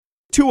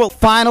Tua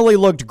finally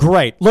looked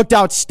great, looked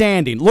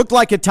outstanding, looked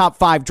like a top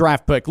 5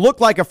 draft pick,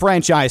 looked like a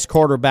franchise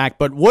quarterback,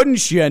 but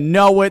wouldn't you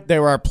know it,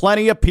 there are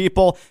plenty of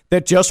people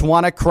that just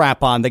want to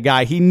crap on the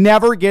guy. He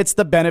never gets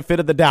the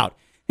benefit of the doubt.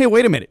 Hey,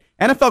 wait a minute.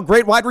 NFL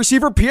great wide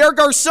receiver Pierre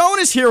Garcon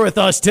is here with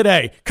us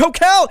today.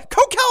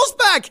 Kokell's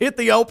back. Hit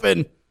the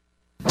open.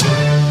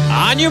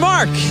 On your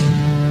mark.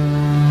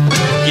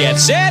 Get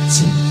set.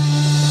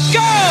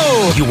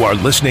 Go! You are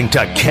listening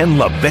to Ken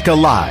LaVicka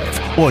Live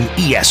on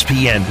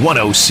ESPN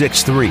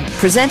 106.3.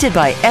 Presented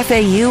by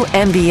FAU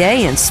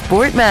MBA and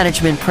Sport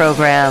Management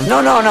Program.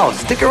 No.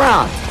 Stick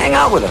around. Hang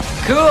out with us.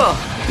 Cool.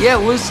 Yeah,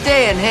 we'll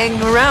stay and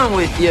hang around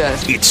with you.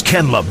 It's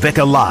Ken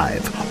LaVicka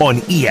Live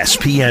on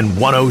ESPN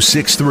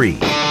 106.3.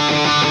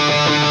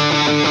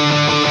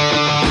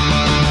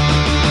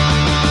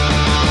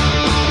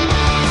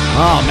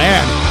 Oh,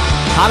 man.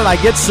 How did I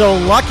get so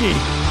lucky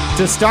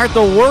to start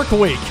the work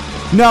week?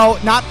 No,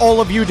 not all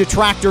of you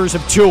detractors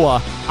of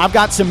Tua. I've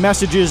got some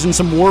messages and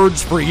some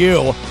words for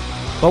you.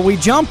 But we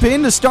jump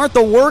in to start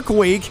the work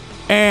week,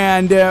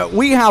 and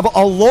we have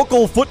a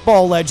local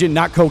football legend,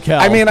 not Kokell.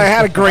 I mean, I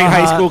had a great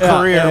high school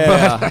career,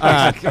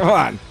 but come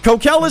on.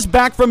 Kokell is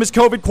back from his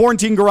COVID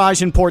quarantine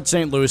garage in Port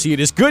St. Lucie.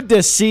 It is good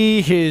to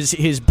see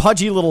his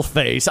pudgy little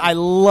face. I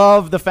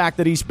love the fact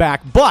that he's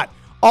back, but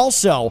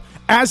also,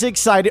 as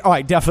exciting,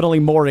 definitely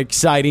more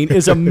exciting,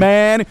 is a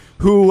man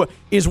who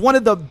is one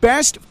of the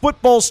best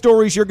football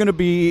stories you're going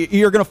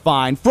to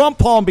find from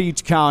Palm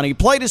Beach County.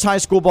 Played his high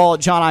school ball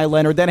at John I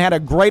Leonard, then had a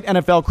great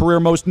NFL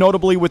career, most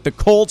notably with the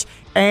Colts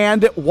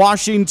and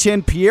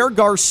Washington. Pierre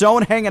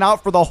Garcon hanging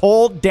out for the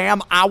whole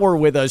damn hour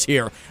with us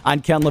here on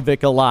Ken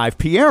LaVicka Live.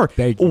 Pierre,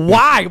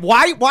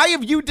 why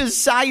have you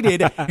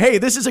decided, hey,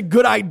 this is a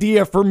good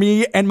idea for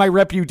me and my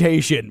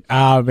reputation?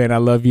 Oh, man, I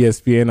love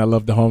ESPN. I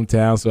love the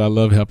hometown, so I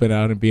love helping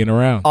out and being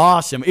around.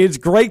 Awesome. It's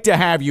great to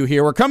have you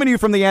here. We're coming to you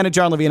from the Anna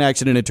John Levine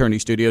Accident Attorney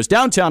Studios,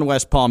 downtown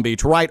West Palm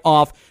Beach, right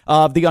off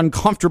of the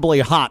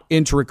uncomfortably hot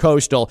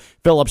intracoastal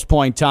Phillips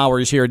Point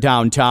Towers here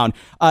downtown.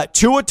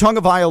 Tua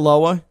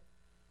Tagovailoa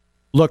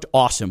looked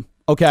awesome.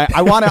 Okay,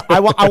 I want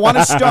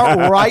to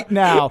start right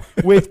now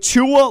with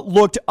Tua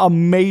looked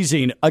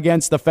amazing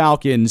against the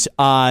Falcons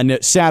on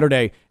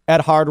Saturday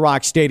at Hard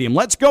Rock Stadium.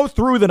 Let's go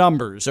through the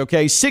numbers,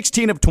 okay?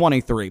 16 of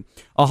 23,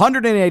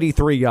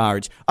 183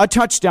 yards, a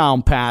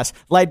touchdown pass,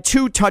 led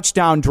 2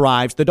 touchdown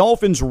drives. The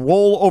Dolphins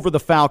roll over the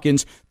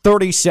Falcons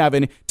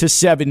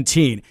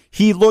 37-17.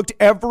 He looked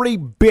every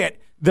bit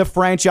the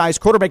franchise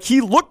quarterback. He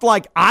looked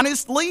like,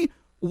 honestly,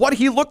 what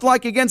he looked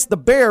like against the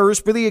Bears,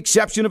 for the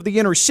exception of the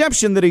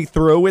interception that he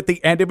threw at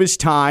the end of his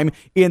time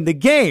in the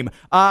game.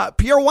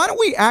 Pierre, why don't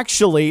we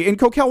actually, and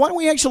Kokell, why don't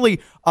we actually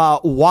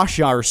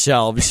wash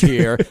ourselves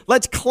here?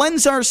 Let's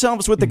cleanse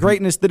ourselves with the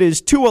greatness that is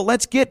Tua.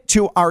 Let's get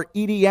to our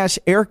EDS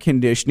air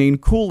conditioning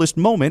coolest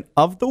moment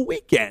of the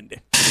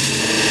weekend.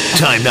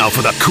 Time now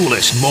for the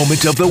coolest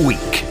moment of the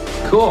week.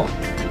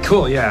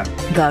 Cool, yeah.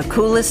 The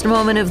coolest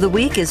moment of the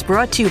week is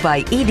brought to you by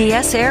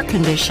EDS Air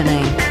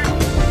Conditioning.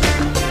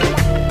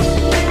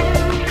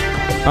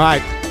 All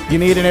right, you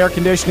need an air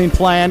conditioning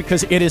plan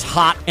because it is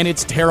hot and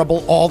it's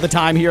terrible all the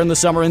time here in the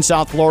summer in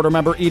South Florida.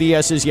 Remember,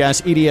 EDS is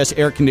yes,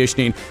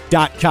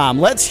 edsairconditioning.com.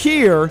 Let's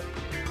hear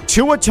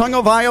Tua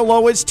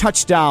Tagovailoa's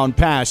touchdown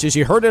pass as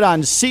you heard it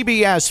on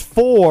CBS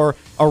 4,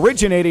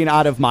 originating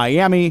out of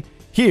Miami.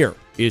 Here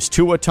is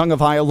Tua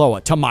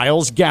Tagovailoa to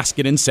Myles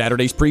Gaskin in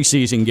Saturday's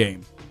preseason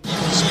game.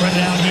 Spread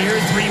it out here,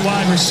 3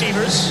 wide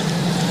receivers.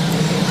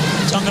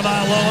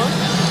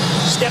 Tagovailoa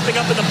stepping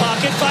up in the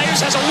pocket, fires,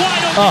 has a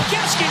wide open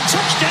Gaskin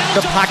touchdown.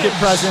 The pocket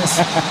presence.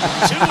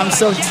 I'm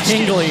so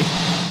tingly.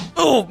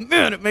 Oh,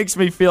 man, it makes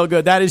me feel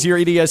good. That is your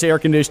EDS air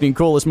conditioning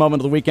coolest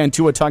moment of the weekend.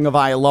 Tua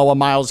Tagovailoa,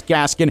 Myles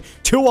Gaskin.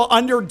 Tua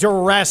under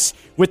duress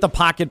with the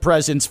pocket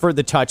presence for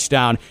the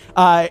touchdown.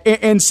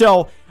 And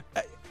so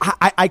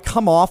I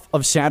come off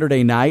of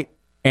Saturday night,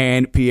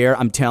 and Pierre,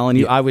 I'm telling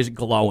you, I was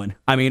glowing.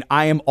 I mean,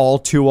 I am all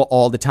Tua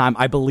all the time.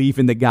 I believe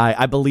in the guy.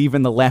 I believe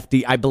in the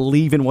lefty. I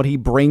believe in what he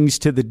brings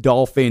to the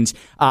Dolphins.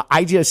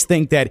 I just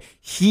think that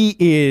he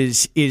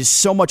is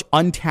so much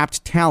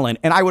untapped talent,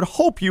 and I would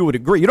hope you would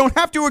agree. You don't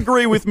have to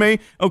agree with me,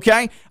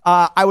 okay?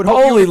 I would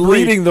hope only you would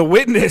agree. leading the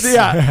witness.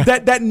 Yeah,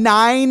 that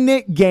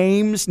 9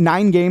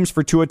 games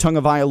for Tua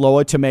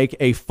Tagovailoa to make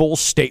a full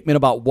statement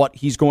about what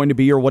he's going to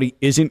be or what he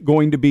isn't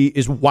going to be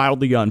is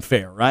wildly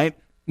unfair, right?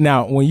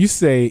 Now, when you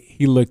say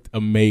he looked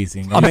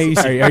amazing, are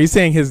you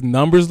saying his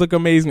numbers look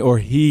amazing, or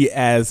he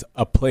as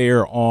a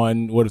player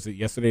on,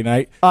 yesterday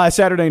night?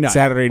 Saturday night.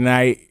 Saturday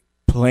night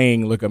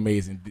playing look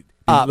amazing.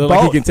 Look like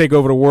both. he can take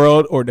over the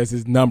world, or does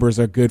his numbers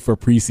are good for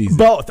preseason?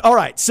 Both. All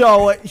right.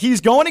 So he's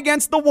going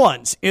against the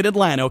ones in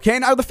Atlanta. Okay.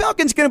 Now, are the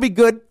Falcons going to be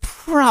good?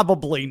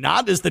 Probably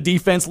not. Does the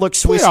defense look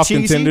Swiss playoff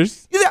cheesy?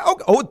 Contenders. Yeah.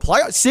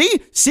 Playoff.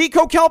 See,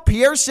 Kokell,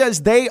 Pierre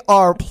says they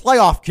are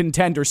playoff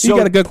contenders. So you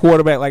got a good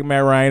quarterback like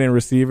Matt Ryan and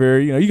receiver.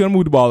 You know, you're going to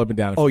move the ball up and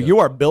down. You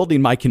are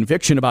building my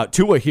conviction about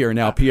Tua here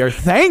now, Pierre.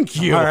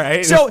 Thank you. All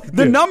right. So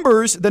the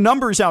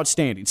numbers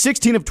outstanding.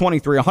 16 of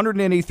 23,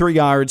 183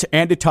 yards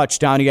and a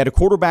touchdown. He had a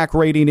quarterback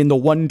rating in the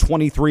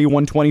 123,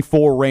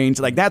 124 range.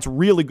 Like, that's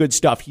really good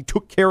stuff. He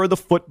took care of the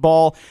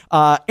football.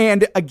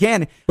 And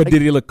again, but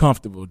did he look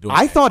comfortable doing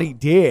I that? thought he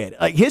did.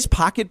 Like, his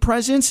pocket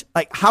presence,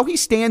 like how he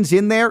stands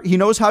in there, he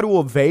knows how to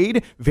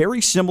evade.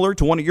 Very similar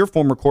to one of your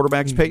former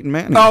quarterbacks, Peyton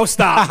Manning. Oh,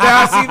 stop.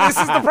 Now, see, this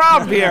is the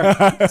problem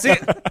here. See,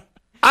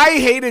 I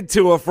hated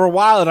Tua for a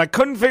while, and I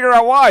couldn't figure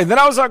out why. And then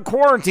I was on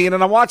quarantine,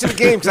 and I'm watching the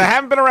game because I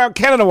haven't been around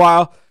Ken in a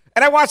while.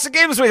 And I watched the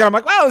game this week, and I'm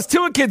like, wow, this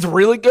Tua kid's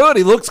really good.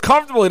 He looks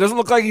comfortable. He doesn't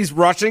look like he's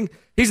rushing.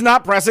 He's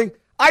not pressing.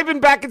 I've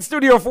been back in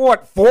studio for,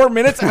 4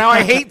 minutes, and now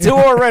I hate Tua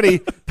already.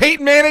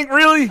 Peyton Manning,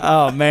 really?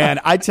 Oh, man.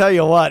 I tell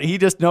you what, he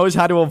just knows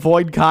how to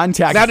avoid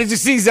contact. Now, did you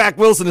see Zach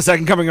Wilson, the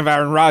second coming of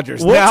Aaron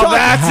Rodgers?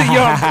 That's a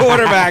young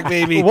quarterback,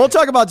 baby. We'll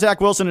talk about Zach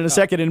Wilson in a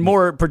second, and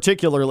more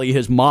particularly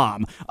his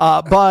mom.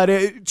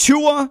 But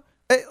Tua,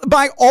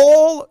 by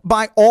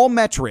all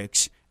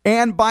metrics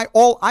and by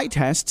all eye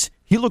tests,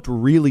 he looked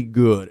really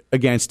good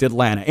against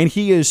Atlanta, and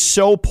he is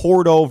so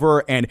poured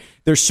over, and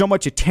there's so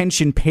much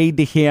attention paid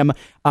to him.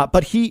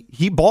 But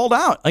he balled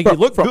out. Like, he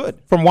looked good.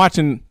 From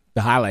watching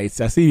the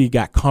highlights, I see he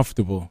got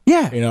comfortable.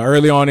 Yeah.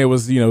 Early on it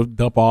was,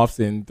 dump offs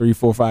and 3,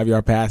 4, 5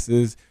 yard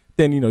passes.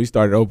 Then, he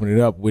started opening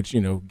it up, which,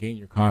 gain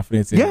your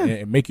confidence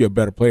and make you a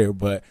better player.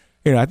 But,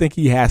 I think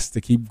he has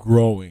to keep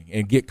growing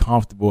and get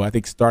comfortable. I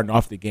think starting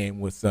off the game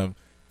with some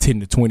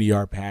 10 to 20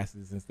 yard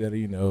passes instead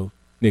of,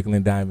 nickel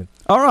and diamond.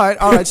 All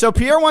right. So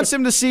Pierre wants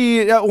to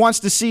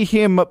see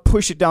him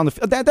push it down the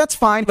field. That's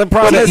fine. The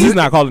problem is he's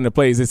not calling the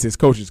plays; it's his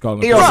coaches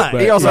calling the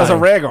plays. He also has a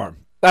rag arm.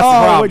 That's the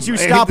problem. Would you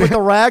stop with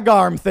the rag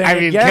arm thing? I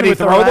mean, again can he with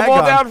throw the ball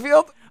arm?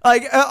 downfield?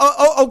 Like,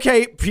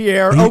 okay,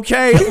 Pierre.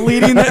 Okay,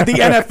 leading the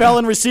NFL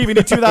in receiving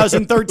in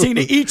 2013.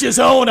 To each his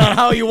own on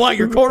how you want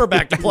your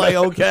quarterback to play.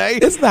 Okay,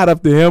 it's not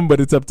up to him,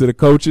 but it's up to the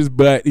coaches.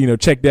 But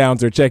check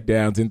downs are check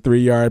downs, and 3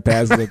 yard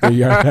passes are 3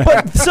 yard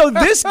passes. But, so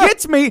this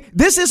gets me.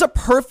 This is a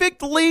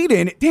perfect lead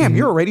in. Damn,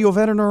 you're a radio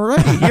veteran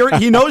already.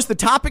 He knows the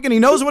topic and he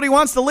knows what he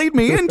wants to lead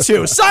me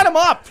into. Sign him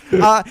up.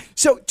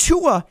 So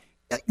Tua,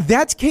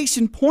 that's case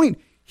in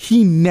point.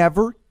 He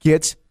never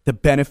gets the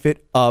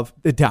benefit of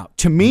the doubt.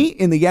 To me,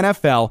 in the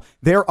NFL,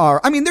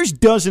 there's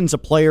dozens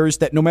of players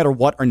that no matter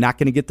what are not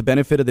going to get the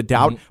benefit of the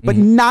doubt, but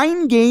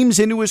 9 games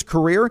into his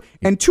career,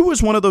 and Tua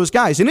is one of those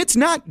guys. And it's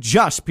not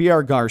just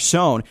Pierre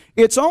Garcon.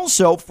 It's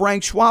also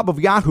Frank Schwab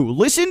of Yahoo.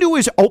 Listen to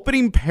his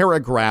opening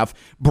paragraph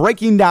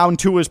breaking down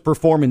Tua's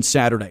performance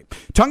Saturday.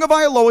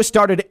 Tagovailoa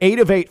started 8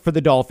 of 8 for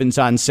the Dolphins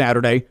on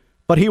Saturday,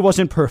 but he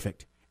wasn't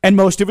perfect, and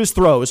most of his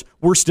throws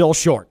were still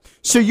short.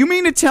 So you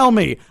mean to tell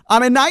me,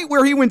 on a night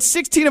where he went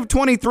 16 of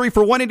 23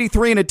 for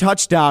 183 and a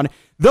touchdown,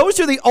 those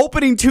are the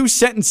opening 2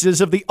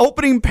 sentences of the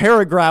opening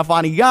paragraph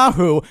on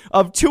Yahoo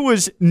of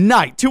Tua's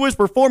night, Tua's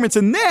performance,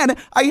 and then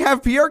I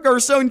have Pierre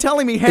Garcon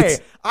telling me, hey,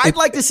 I'd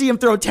like to see him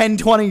throw 10,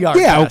 20-yard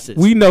passes.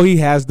 We know he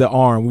has the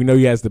arm. We know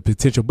he has the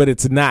potential, but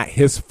it's not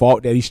his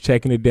fault that he's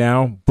checking it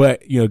down.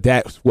 But,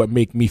 that's what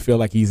makes me feel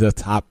like he's a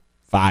top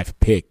 5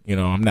 pick.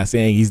 I'm not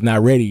saying he's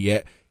not ready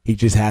yet. He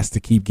just has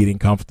to keep getting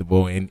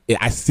comfortable, and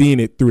I've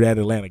seen it through that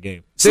Atlanta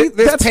game. See,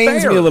 this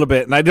pains me a little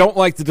bit, and I don't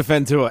like to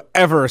defend Tua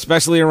ever,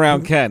 especially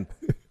around Ken.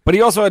 But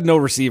he also had no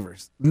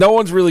receivers. No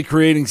one's really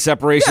creating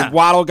separation. Yeah.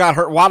 Waddle got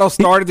hurt. Waddle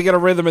started to get a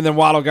rhythm, and then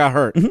Waddle got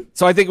hurt.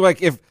 So I think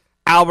if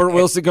Albert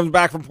Wilson comes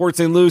back from Port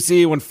St.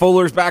 Lucie, when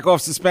Fuller's back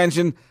off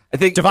suspension, I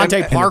think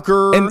Devontae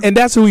Parker. And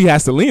that's who he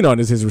has to lean on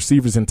is his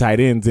receivers and tight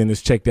ends and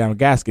his check down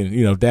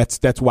Gaskin.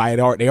 That's why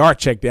they are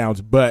check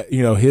downs. But,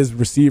 his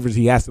receivers,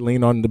 he has to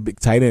lean on the big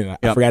tight end.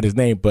 I forgot his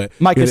name, but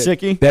Mike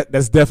Gesicki.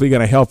 That's definitely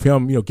going to help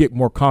him, get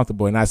more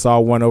comfortable. And I saw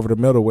one over the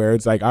middle where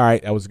it's like, all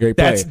right, that was a great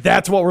play.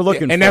 That's what we're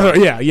looking for.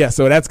 And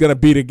so that's going to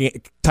be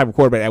the type of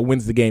quarterback that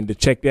wins the game. The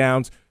check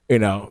downs.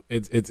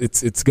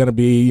 It's going to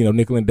be,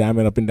 nickel and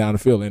diamond up and down the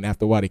field, and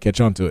after a while they catch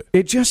on to it.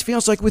 It just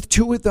feels like with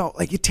Tua, though,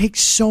 like it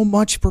takes so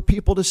much for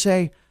people to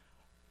say,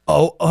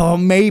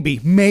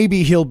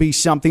 maybe he'll be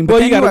something. But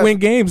well, you got to win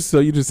games, so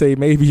you just say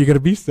maybe you're going to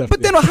be something.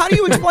 But then how do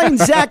you explain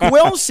Zach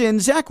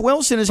Wilson? Zach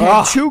Wilson has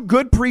had 2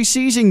 good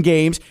preseason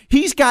games.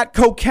 He's got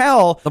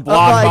Kokell, the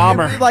blonde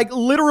bomber, like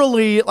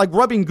literally like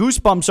rubbing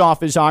goosebumps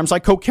off his arms.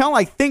 Like Kokell,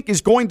 I think, is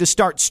going to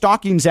start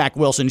stalking Zach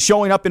Wilson,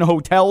 showing up in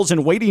hotels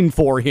and waiting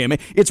for him.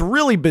 It's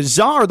really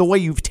bizarre the way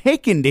you've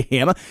taken to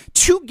him.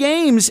 2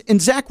 games in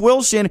Zach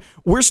Wilson.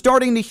 We're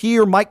starting to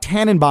hear Mike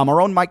Tannenbaum,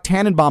 our own Mike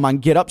Tannenbaum on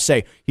Get Up,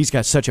 say he's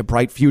got such a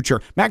bright future.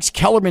 Max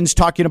Kellerman's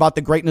talking about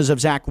the greatness of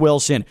Zach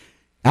Wilson.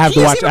 I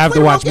have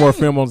to watch more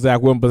film on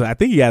Zach Wilson, but I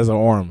think he has an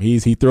arm. He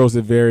throws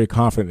it very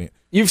confident.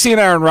 You've seen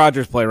Aaron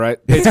Rodgers play, right?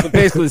 It's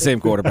basically the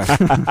same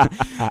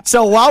quarterback.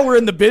 So while we're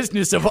in the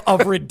business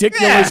of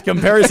ridiculous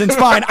comparisons,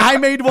 fine, I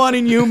made one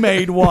and you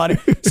made one.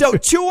 So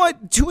Tua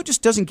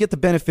just doesn't get the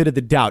benefit of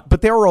the doubt.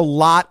 But there are a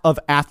lot of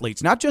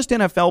athletes, not just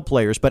NFL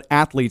players, but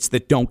athletes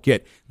that don't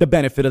get the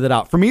benefit of the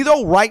doubt. For me,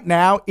 though, right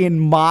now in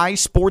my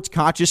sports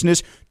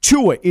consciousness,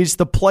 Tua is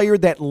the player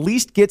that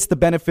least gets the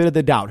benefit of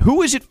the doubt.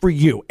 Who is it for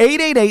you?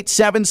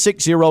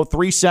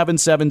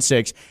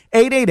 888-760-3776.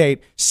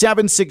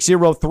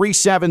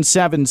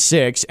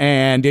 888-760-3776.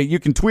 And you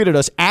can tweet at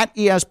us at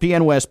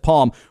ESPN West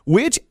Palm.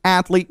 Which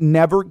athlete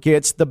never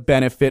gets the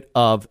benefit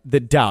of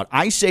the doubt?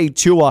 I say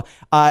Tua.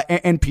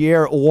 And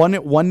Pierre,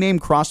 one name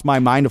crossed my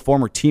mind, a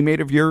former teammate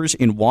of yours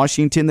in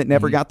Washington that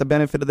never got the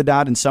benefit of the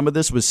doubt. And some of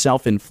this was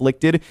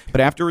self-inflicted.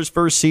 But after his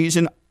first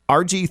season,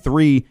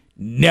 RG3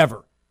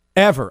 never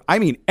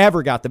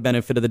got the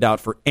benefit of the doubt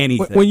for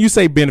anything. When you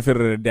say benefit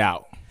of the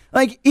doubt,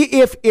 like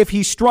if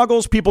he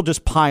struggles, people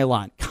just pile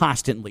on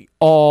constantly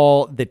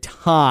all the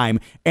time.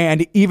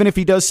 And even if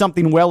he does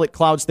something well, it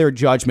clouds their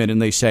judgment and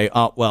they say,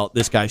 oh, well,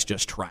 this guy's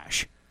just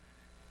trash.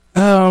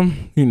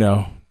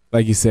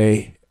 Like you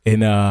say,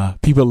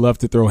 and people love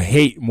to throw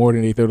hate more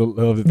than they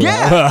love to throw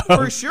love.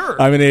 For sure.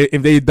 I mean,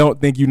 if they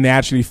don't think you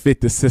naturally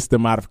fit the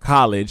system out of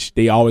college,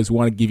 they always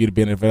want to give you the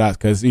benefit of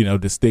because,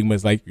 the stigma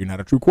is like, you're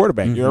not a true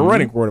quarterback. Mm-hmm. You're a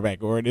running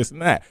quarterback or this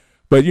and that.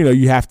 But,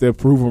 you have to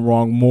prove them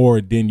wrong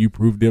more than you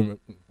prove them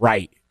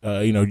right.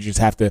 You just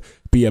have to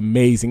be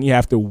amazing. You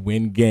have to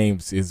win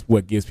games is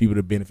what gives people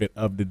the benefit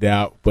of the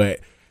doubt.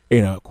 But,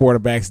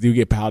 quarterbacks do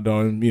get piled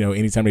on,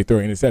 anytime they throw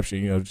an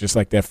interception. Just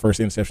like that first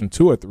interception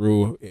Tua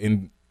threw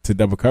to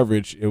double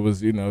coverage, it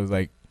was, it was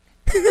like,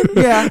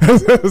 yeah,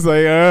 it was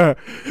like,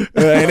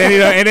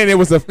 and then it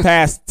was a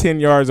pass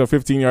 10 yards or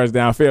 15 yards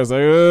downfield.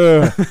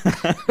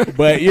 Like,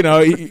 but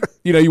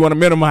you want to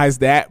minimize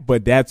that,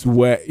 but that's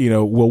what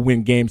will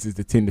win games is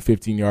the 10 to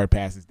 15 yard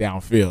passes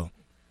downfield.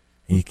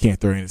 And you can't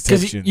throw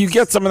interceptions. Because you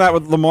get some of that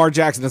with Lamar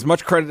Jackson. As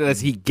much credit as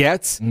he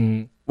gets,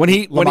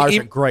 Lamar's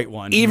a great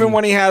one. Even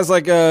when he has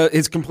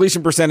his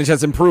completion percentage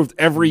has improved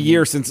every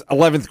year since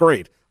 11th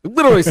grade.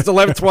 Literally since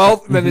 11th,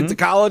 12th, and then into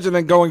college, and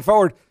then going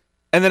forward.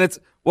 And then his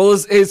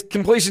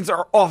completions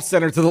are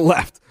off-center to the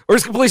left. Or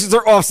his completions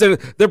are off-center.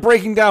 They're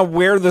breaking down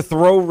where the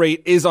throw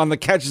rate is on the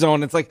catch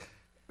zone. It's like,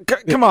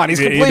 come on, he's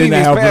completing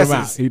these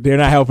passes. They're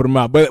not helping him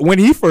out. But when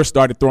he first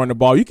started throwing the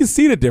ball, you can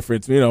see the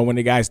difference, when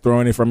the guy's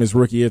throwing it from his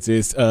rookie to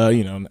his,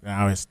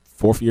 now his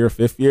fourth year,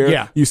 fifth year.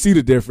 Yeah. You see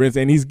the difference,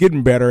 and he's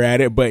getting better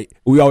at it, but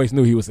we always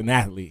knew he was an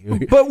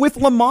athlete. But with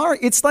Lamar,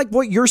 it's like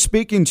what you're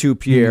speaking to,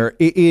 Pierre,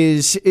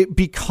 is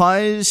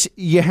because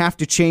you have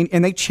to change,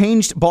 and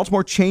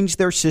Baltimore changed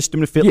their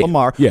system to fit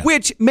Lamar,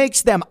 which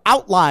makes them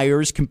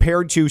outliers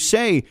compared to,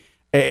 say,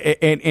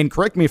 and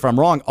correct me if I'm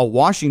wrong, a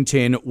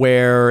Washington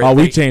where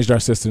we changed our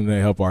system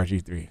to help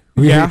RG3.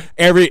 Yeah.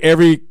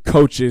 Every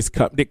coaches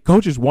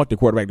want the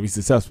quarterback to be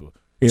successful.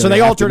 So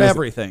they altered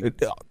everything.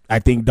 I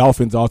think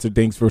Dolphins altered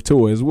things for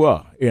Tua as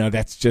well.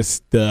 That's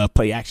just the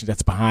play action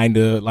that's behind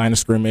the line of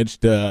scrimmage.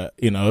 They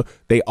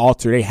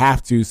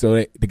have to so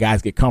that the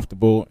guys get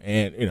comfortable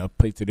and,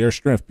 play to their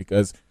strength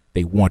because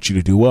they want you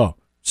to do well.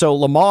 So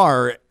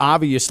Lamar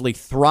obviously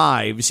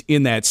thrives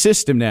in that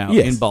system now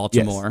in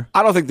Baltimore. Yes.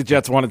 I don't think the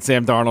Jets wanted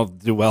Sam Darnold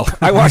to do well.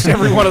 I watched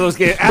every one of those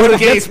games. The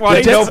Jets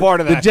wanted no part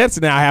of that. The Jets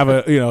now have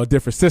a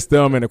different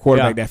system and a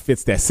quarterback that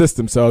fits that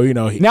system. So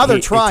now they're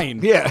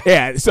trying.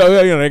 Yeah. So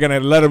they're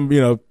gonna let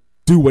him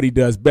do what he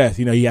does best.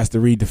 He has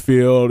to read the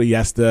field. He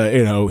has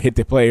to hit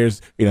the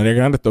players. They're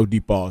going to throw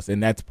deep balls,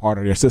 and that's part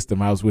of their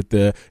system. I was with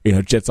the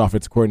Jets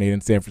offensive coordinator in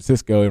San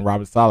Francisco and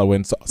Robert Saleh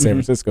in San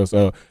Francisco,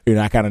 so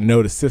I kind of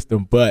know the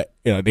system. But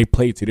they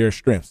play to their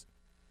strengths.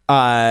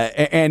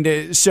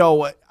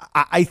 So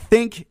I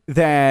think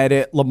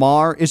that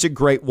Lamar is a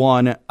great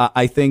one.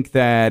 I think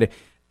that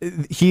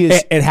he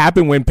is. It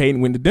happened when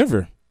Peyton went to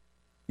Denver.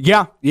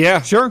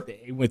 Yeah, sure.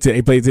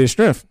 They played to his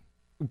strength.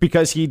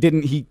 Because he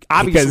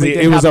obviously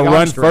it was a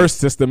run first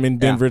system in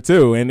Denver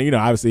too, and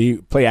obviously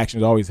play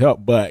actions always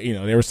help, but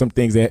there were some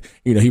things that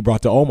he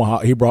brought to Omaha.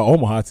 He brought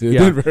Omaha to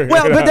Denver.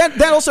 Well, but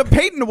that also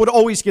Peyton would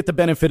always get the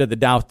benefit of the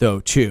doubt though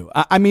too.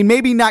 I mean,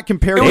 maybe not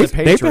compared to the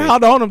Patriots. They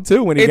piled on him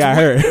too when he got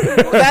hurt.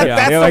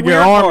 That's like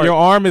your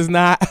arm is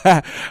not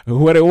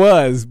what it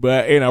was,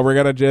 but we're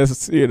gonna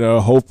just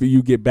hope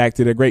you get back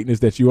to the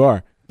greatness that you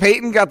are.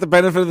 Peyton got the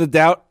benefit of the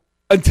doubt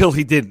until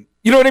he didn't.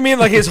 You know what I mean?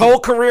 Like his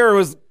whole career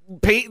was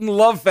Peyton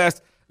Love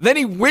Fest. Then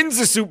he wins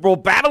the Super Bowl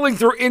battling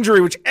through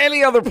injury, which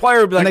any other player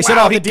would be like, and they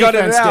said, he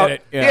gutted it out.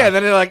 Then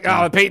they're like,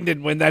 Peyton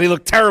didn't win that. He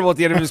looked terrible at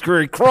the end of his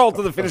career. He crawled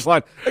to the finish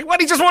line. Like,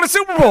 what? He just won a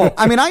Super Bowl.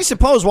 I mean, I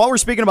suppose while we're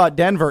speaking about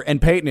Denver and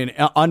Peyton and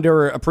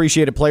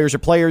underappreciated players or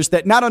players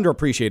that not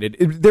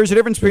underappreciated, there's a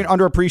difference between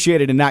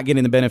underappreciated and not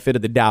getting the benefit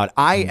of the doubt.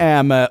 I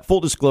am, full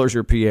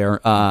disclosure,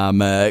 Pierre,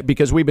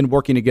 because we've been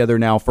working together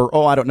now for,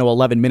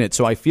 11 minutes,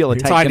 so I feel a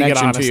tight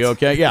connection to you,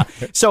 okay? Yeah.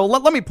 So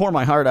let me pour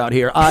my heart out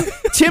here.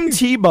 Tim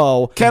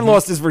Tebow. Ken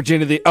lost his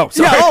Virginia the? Oh,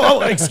 sorry.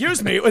 Yeah,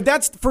 excuse me.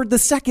 That's for the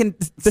second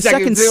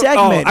segment.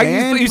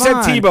 You said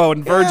Tebow,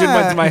 and Virgin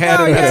went to my head.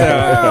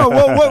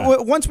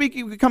 Well, once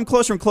we come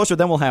closer and closer,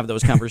 then we'll have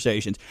those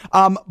conversations.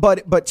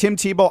 But Tim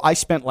Tebow, I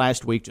spent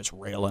last week just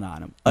railing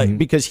on him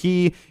because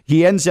he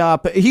ends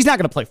up he's not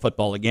going to play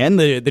football again.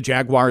 The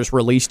Jaguars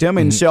released him,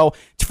 and so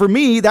for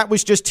me, that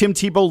was just Tim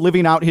Tebow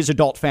living out his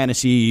adult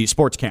fantasy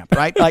sports camp,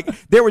 right? Like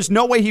there was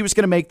no way he was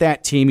going to make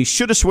that team. He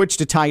should have switched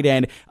to tight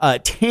end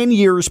 10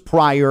 years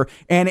prior,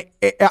 and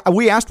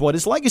we asked what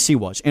his legacy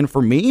was, and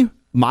for me,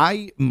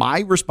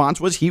 my response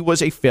was he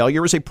was a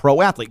failure as a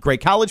pro athlete.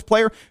 Great college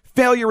player,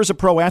 failure as a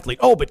pro athlete.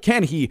 Oh, but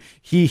Ken, he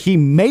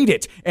made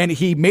it, and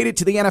he made it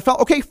to the NFL.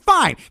 Okay,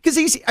 fine, because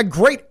he's a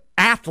great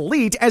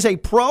athlete. As a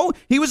pro,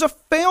 he was a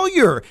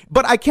failure.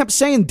 But I kept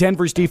saying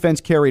Denver's defense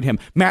carried him.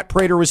 Matt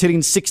Prater was hitting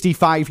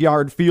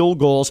 65-yard field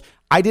goals.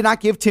 I did not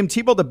give Tim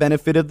Tebow the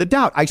benefit of the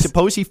doubt. I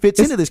suppose he fits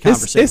into this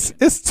conversation.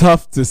 It's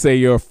tough to say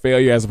you're a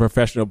failure as a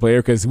professional player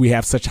because we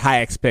have such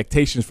high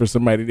expectations for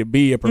somebody to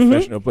be a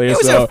professional player. He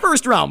was a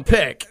first-round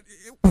pick.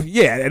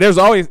 Yeah, there's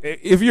always,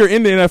 if you're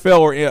in the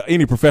NFL or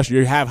any profession,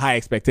 you have high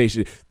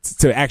expectations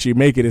to actually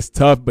make it. It's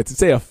tough. But to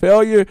say a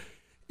failure,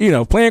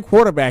 playing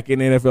quarterback in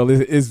the NFL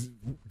is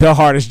the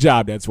hardest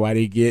job. That's why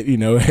they get,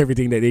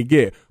 everything that they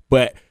get.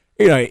 But,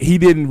 he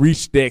didn't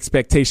reach the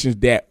expectations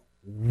that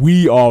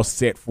we all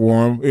set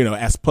for him.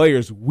 As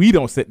players, we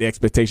don't set the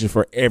expectations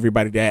for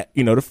everybody that,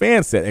 the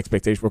fans set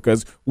expectations for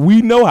because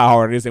we know how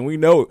hard it is and we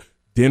know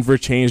Denver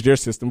changed their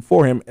system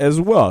for him as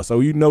well.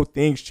 So,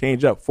 things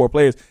change up for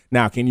players.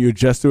 Now, can you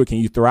adjust to it? Can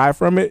you thrive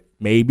from it?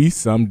 Maybe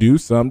some do,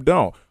 some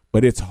don't.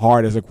 But it's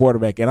hard as a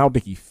quarterback. And I don't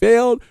think he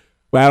failed.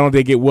 But I don't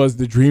think it was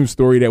the dream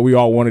story that we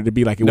all wanted to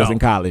be like it was in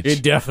college.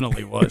 It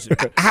definitely was.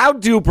 How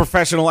do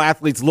professional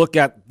athletes look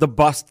at the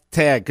bust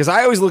tag? Because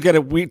I always look at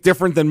it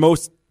different than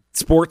most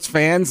sports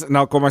fans, and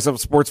I'll call myself a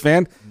sports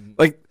fan.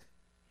 Like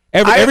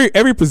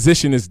every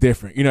position is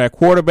different. At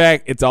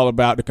quarterback, it's all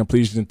about the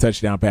completions and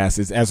touchdown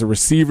passes. As a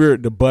receiver,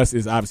 the bust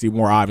is obviously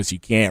more obvious. You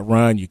can't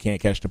run, you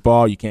can't catch the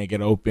ball, you can't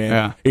get open.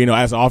 Yeah.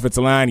 As an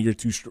offensive line, you're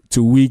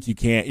too weak. You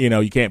can't,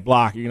 you can't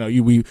block.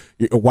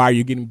 Why are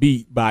you getting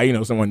beat by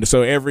someone?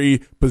 So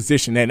every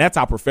position, and that's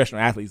how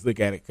professional athletes look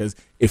at it. Because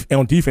if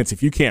on defense,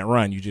 if you can't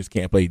run, you just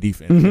can't play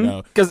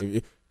defense. Because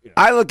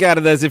I look at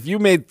it as if you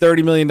made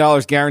 $30 million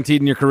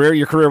guaranteed in your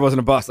career wasn't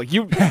a bust. Like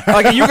you got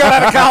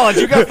out of college,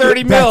 you got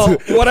 30 mil,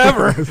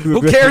 whatever.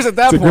 Who cares at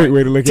that point? That's a great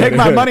way to look at it. Take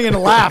my money and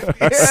laugh.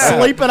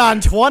 Sleeping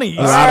on 20s.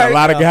 A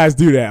lot of guys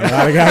do that.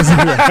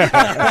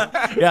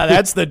 Yeah,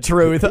 that's the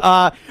truth.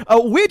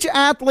 Which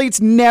athletes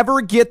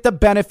never get the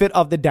benefit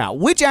of the doubt?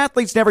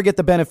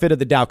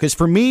 Because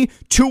for me,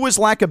 Tua's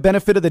lack of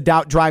benefit of the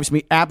doubt drives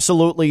me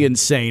absolutely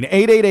insane.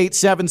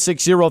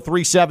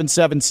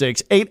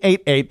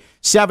 888-760-3776.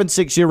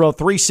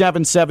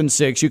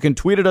 888-760-3776. You can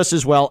tweet at us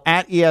as well,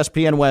 at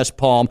ESPN West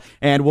Palm,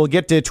 and we'll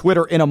get to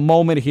Twitter in a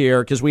moment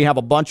here because we have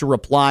a bunch of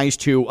replies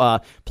to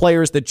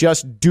players that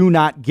just do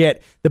not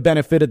get the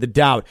benefit of the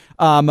doubt.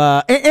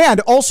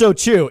 And also,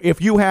 too,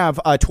 if you have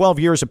 12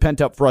 years of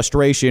pent-up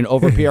frustration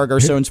over Pierre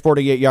Garcon's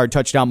 48-yard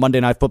touchdown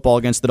Monday Night Football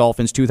against the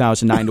Dolphins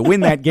 2009 to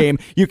win that game,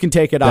 you can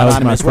take it out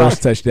on him as well. That was my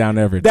first touchdown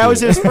ever. That was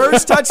his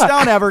first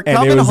touchdown ever. And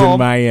coming it was home in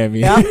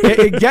Miami.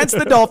 against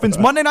the Dolphins.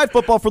 Monday Night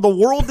Football for the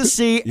world to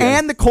see,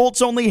 and the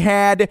Colts only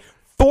had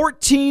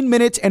 14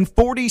 minutes and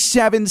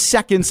 47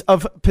 seconds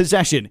of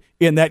possession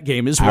in that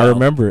game as well. I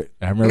remember it.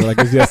 Like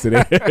it was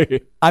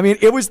yesterday. I mean,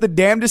 it was the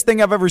damnedest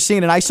thing I've ever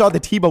seen, and I saw the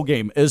Tebow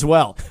game as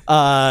well.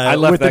 I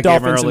left with the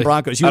Dolphins and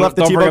Broncos. You left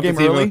the Tebow game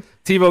early?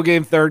 Tebow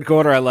game third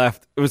quarter, I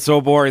left. It was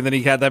so boring. Then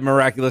he had that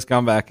miraculous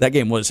comeback. That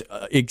game was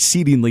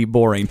exceedingly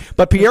boring.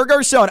 But Pierre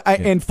Garcon,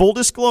 in full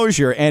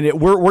disclosure, and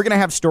we're going to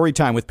have story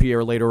time with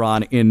Pierre later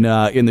on in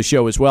the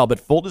show as well. But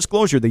full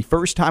disclosure, the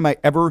first time I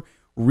ever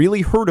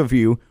really heard of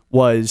you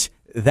was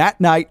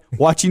that night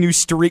watching you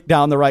streak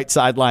down the right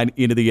sideline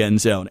into the end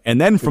zone.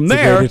 And then from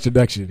there, a great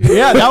introduction.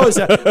 Yeah, I was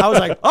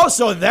like, oh,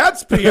 so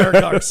that's Pierre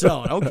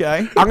Garcon.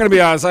 Okay. I'm going to be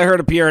honest. I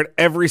heard of Pierre at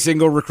every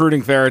single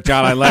recruiting fair at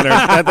John I Leonard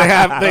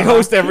that they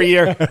host every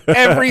year.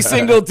 Every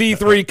single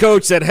D3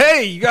 coach said,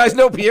 hey, you guys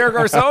know Pierre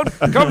Garcon?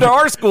 Come to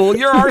our school.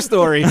 You're our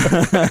story.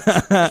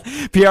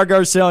 Pierre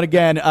Garcon,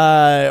 again,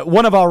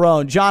 one of our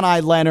own. John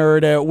I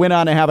Leonard went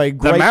on to have a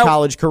great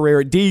college career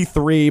at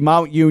D3,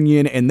 Mount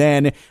Union, and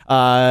then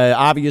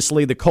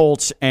obviously the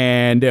Colts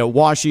and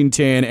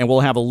Washington, and we'll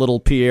have a little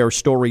Pierre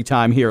story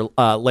time here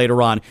later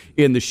on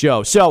in the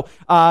show. So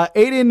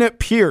Aiden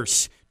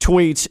Pierce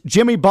tweets,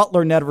 Jimmy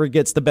Butler never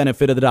gets the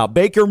benefit of the doubt.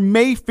 Baker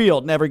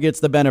Mayfield never gets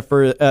the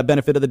benefit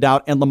of the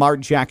doubt, and Lamar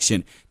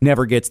Jackson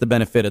never gets the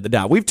benefit of the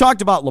doubt. We've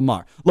talked about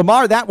Lamar,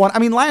 that one. I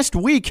mean, last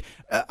week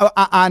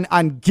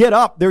on Get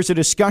Up, there's a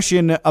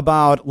discussion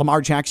about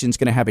Lamar Jackson's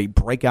going to have a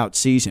breakout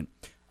season.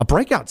 A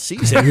breakout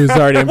season. He was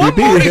already MVP. What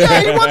more?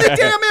 Yeah, he won the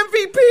damn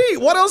MVP.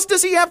 What else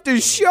does he have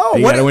to show?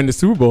 He got to win the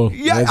Super Bowl.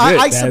 Yeah,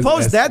 I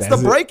suppose that's the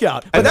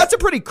breakout. But that's a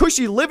pretty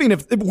cushy living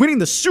if winning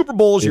the Super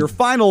Bowl is your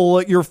final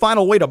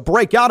way to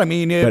break out. I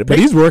mean, but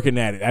he's working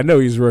at it. I know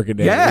he's working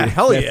at it. Yeah,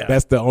 hell yeah.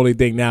 That's the only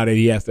thing now that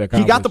he has to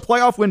accomplish. He got the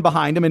playoff win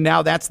behind him, and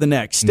now that's the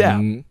next step.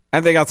 And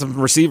they got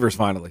some receivers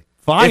finally.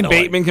 Finally. If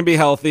Bateman can be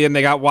healthy and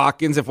they got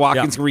Watkins, if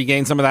Watkins can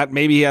regain some of that,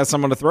 maybe he has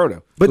someone to throw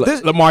to.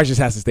 But Lamar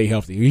just has to stay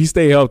healthy. If he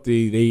stay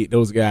healthy,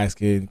 those guys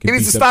can He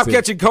needs to stop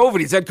catching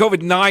COVID. He's had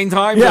COVID 9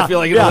 times, I feel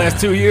like, in the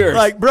last 2 years.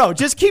 Like, bro,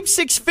 just keep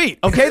 6 feet,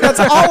 okay? That's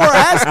all we're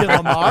asking,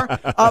 Lamar.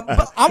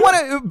 But I want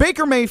to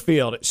Baker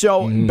Mayfield.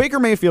 So Baker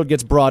Mayfield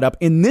gets brought up,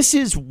 and this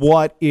is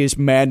what is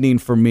maddening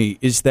for me,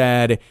 is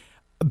that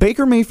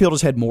Baker Mayfield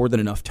has had more than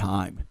enough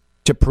time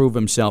to prove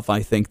himself,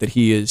 I think, that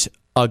he is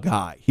a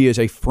guy. He is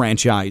a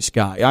franchise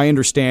guy. I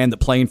understand that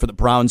playing for the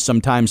Browns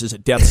sometimes is a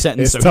death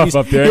sentence. It's tough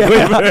up there.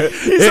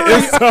 He's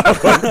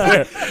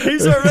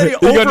already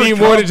You're going to need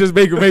more than just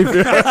Baker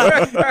Mayfield.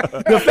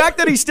 The fact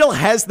that he still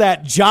has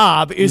that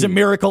job is a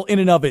miracle in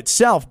and of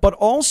itself. But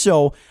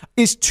also,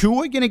 is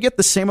Tua going to get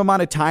the same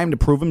amount of time to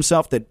prove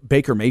himself that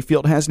Baker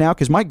Mayfield has now?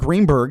 Because Mike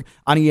Greenberg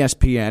on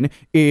ESPN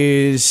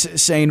is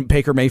saying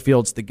Baker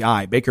Mayfield's the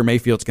guy. Baker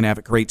Mayfield's going to have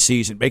a great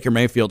season. Baker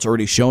Mayfield's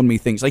already shown me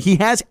things. Like, he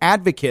has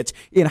advocates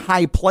in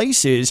high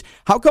places.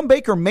 How come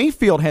Baker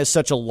Mayfield has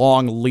such a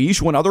long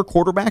leash when other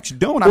quarterbacks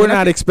don't? We're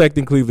not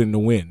expecting Cleveland to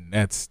win.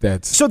 That's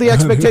so the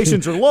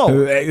expectations are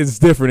low. It's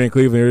different in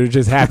Cleveland. They're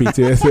just happy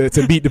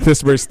to beat the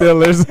Pittsburgh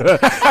Steelers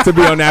to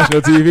be on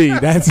national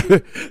TV. That's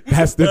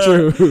the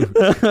truth.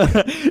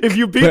 If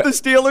you beat the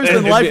Steelers,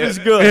 then life is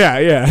good.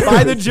 Yeah.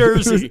 Buy the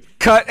jersey.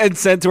 Cut and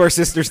sent to our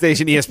sister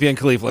station, ESPN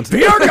Cleveland.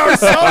 Pierre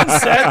Garcon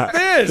said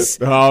this.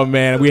 Oh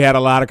man, we had a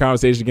lot of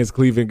conversation against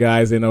Cleveland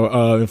guys in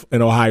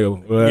Ohio.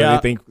 They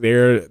think they're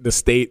the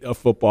state of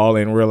football,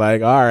 and we're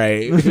like, all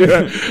right,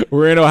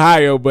 we're in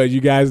Ohio, but you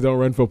guys don't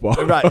run football.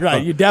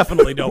 Right. You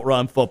definitely don't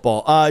run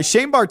football.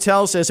 Shane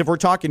Bartell says if we're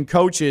talking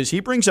coaches, he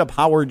brings up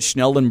Howard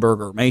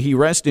Schnellenberger. May he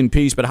rest in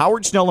peace. But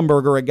Howard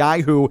Schnellenberger, a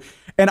guy who,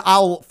 and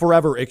I'll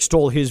forever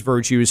extol his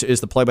virtues,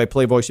 is the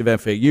play-by-play voice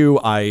of FAU.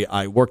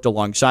 I worked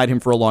alongside him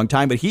for a long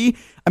time, but he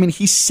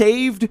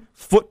saved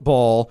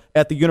football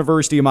at the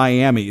University of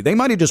Miami. They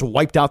might have just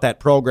wiped out that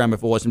program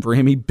if it wasn't for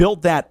him. He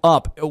built that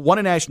up, won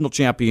a national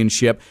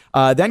championship,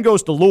 then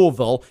goes to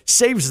Louisville,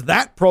 saves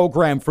that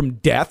program from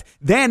death,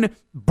 then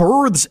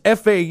births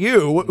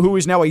FAU, who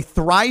is now a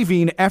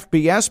thriving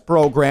FBS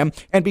program,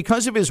 and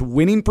because of his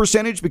winning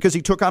percentage, because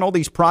he took on all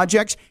these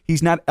projects,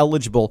 he's not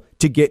eligible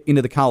to get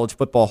into the College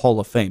Football Hall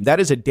of Fame. That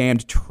is a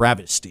damned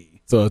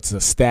travesty. So it's a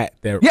stat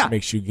that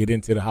makes you get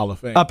into the Hall of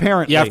Fame.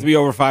 Apparently. You have to be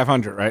over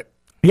 500, right?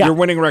 Yeah. Your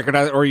winning record,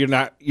 or you're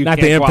not. Not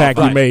the impact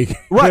you make.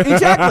 Right,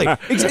 exactly.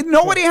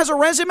 Nobody has a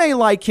resume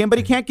like him, but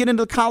he can't get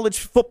into the College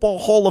Football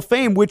Hall of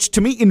Fame, which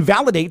to me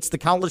invalidates the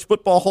College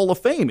Football Hall of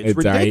Fame. It's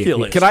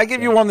ridiculous. Can I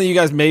give you one that you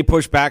guys may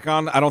push back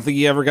on? I don't think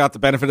he ever got the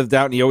benefit of the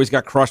doubt, and he always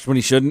got crushed when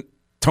he shouldn't.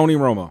 Tony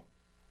Romo.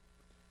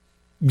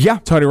 Yeah,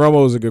 Tony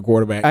Romo was a good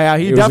quarterback.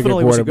 He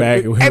definitely was a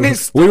good quarterback.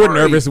 And we were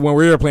nervous when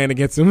we were playing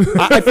against him.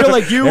 I feel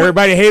like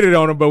everybody hated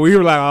on him, but we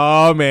were like,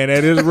 "Oh man,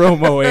 that is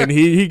Romo," and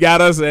he got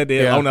us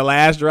on the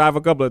last drive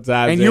a couple of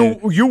times. And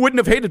you wouldn't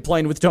have hated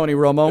playing with Tony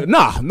Romo?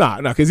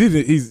 No, because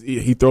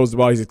he throws the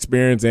ball, he's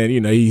experienced,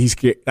 and he's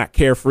not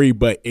carefree,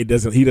 but he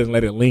doesn't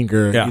let it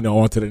linger.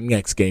 Onto the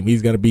next game.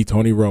 He's gonna be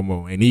Tony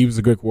Romo, and he was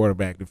a good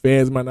quarterback. The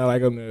fans might not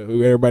like him,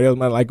 everybody else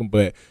might like him,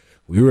 but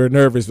we were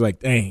nervous, like,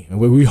 dang,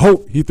 we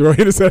hope he throw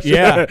interception.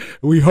 Yeah.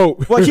 We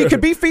hope. Well, he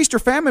could be feast or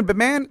famine, but,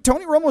 man,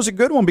 Tony Romo's a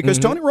good one because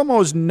Tony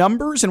Romo's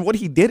numbers and what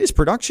he did, his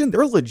production,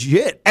 they're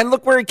legit. And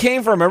look where he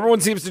came from. Everyone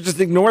seems to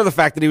just ignore the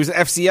fact that he was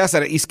FCS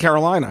out of East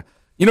Carolina.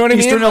 You know what I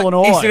mean? Eastern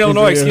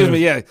Illinois, excuse me,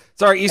 yeah.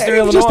 Sorry, Eastern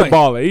Illinois. He's just a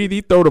baller.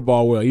 He throw the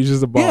ball well. He's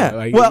just a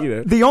baller.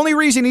 Yeah. The only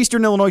reason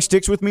Eastern Illinois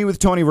sticks with me with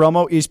Tony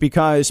Romo is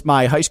because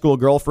my high school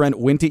girlfriend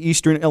went to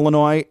Eastern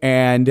Illinois,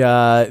 and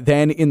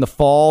then in the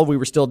fall we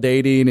were still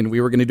dating, and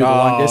we were going to do the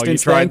long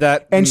distance thing.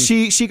 That? And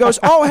she goes,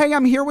 "Oh, hey,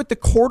 I'm here with the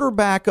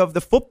quarterback of the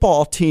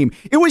football team."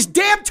 It was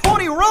damn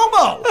Tony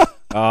Romo.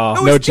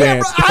 No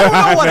chance. I don't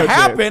know what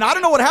happened. I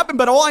don't know what happened,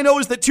 but all I know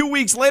is that 2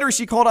 weeks later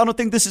she called, "I don't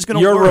think this is going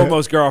to work." You're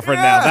Romo's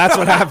girlfriend now. That's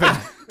what happened.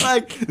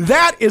 Like,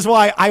 that is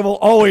why I will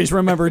always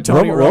remember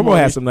Tony Romo. Romo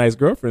has some nice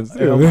girlfriends,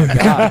 too. Oh, my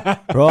God.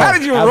 Bro, how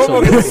did you and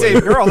Romo get the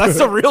same girl? That's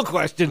the real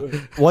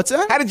question. What's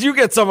that? How did you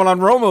get someone on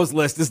Romo's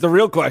list is the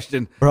real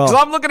question. Bro.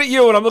 Because I'm looking at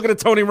you and I'm looking at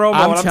Tony Romo,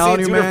 and I'm seeing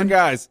two different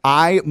guys.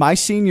 My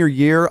senior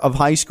year of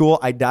high school,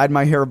 I dyed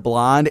my hair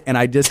blonde, and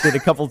I just did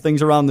a couple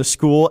things around the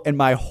school, and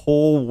my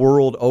whole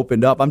world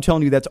opened up. I'm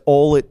telling you, that's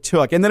all it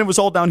took. And then it was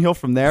all downhill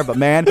from there, but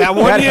man,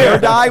 that hair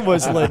dye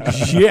was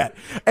legit.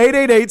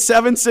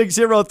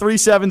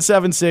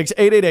 888-760-3776.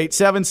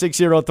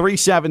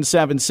 888-760-3776,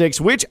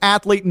 888-760-3776. Which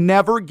athlete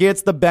never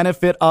gets the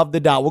benefit of the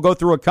doubt? We'll go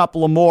through a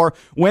couple of more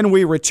when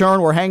we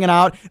return. We're hanging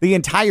out the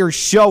entire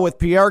show with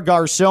Pierre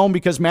Garcon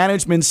because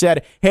management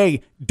said,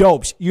 hey,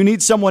 dopes, you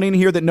need someone in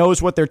here that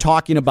knows what they're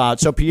talking about.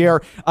 So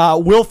Pierre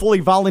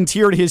willfully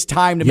volunteered his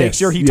time to make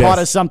sure he taught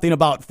us something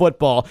about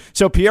football.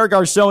 So Pierre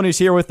Garcon is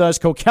here with us.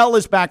 Kokell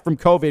is back from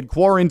COVID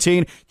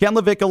quarantine. Ken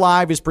LaVicka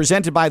Live is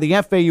presented by the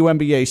FAU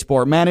MBA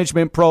Sport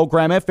Management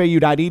Program,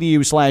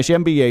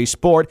 FAU.edu/MBA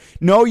Sport.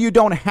 No, you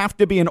don't have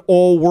to be an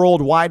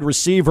all-world wide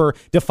receiver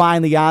to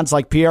find the odds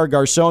like Pierre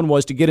Garcon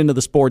was to get into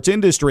the sports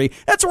industry.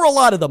 That's where a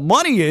lot of the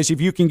money is if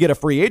you can get a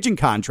free agent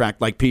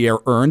contract like Pierre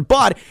earned.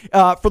 But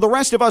for the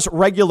rest of us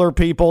regular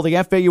people, the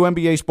FAU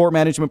MBA Sport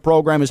Management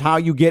Program is how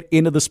you get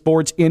into the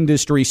sports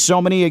industry.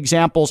 So many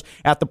examples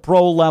at the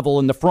pro level,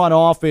 in the front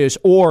office,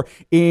 or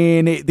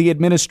in the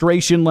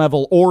administration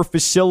level, or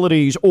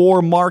facilities,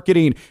 or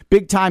marketing,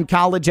 big-time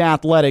college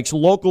athletics,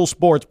 local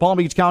sports, Palm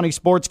Beach County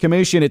Sports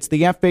Commission. It's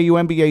the FAU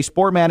MBA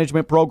Sport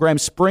Management Program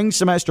spring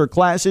semester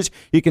classes.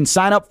 You can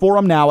sign up for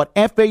them now at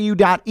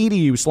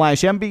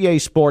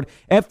fau.edu/MBA Sport,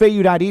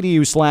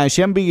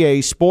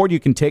 fau.edu/MBA Sport. You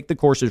can take the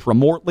courses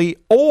remotely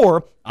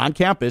or on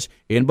campus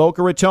in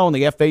Boca Raton.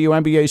 The FAU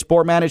MBA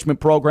Sport Management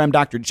Program,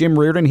 Dr. Jim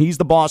Reardon, he's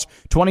the boss,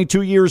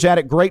 22 years at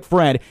it, great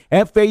friend.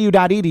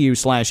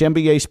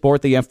 fau.edu/MBA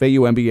Sport, the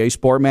FAU MBA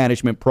Sport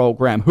Management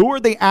Program. Who are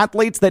the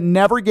athletes that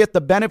never get the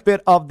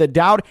benefit of the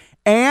doubt?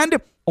 And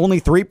only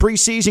 3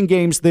 preseason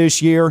games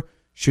this year.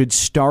 Should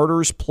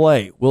starters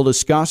play? We'll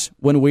discuss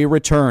when we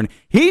return.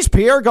 He's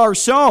Pierre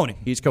Garcon.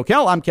 He's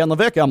Kokell. I'm Ken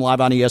LaVicka. I'm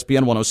live on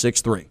ESPN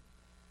 106.3.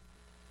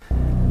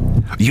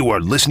 You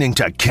are listening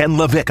to Ken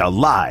LaVicka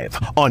live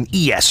on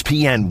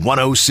ESPN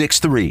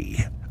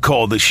 106.3.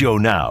 Call the show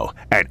now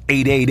at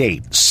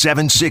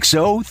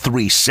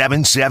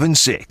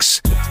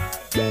 888-760-3776.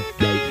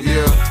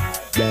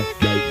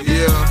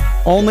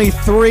 Only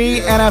 3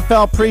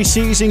 NFL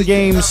preseason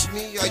games.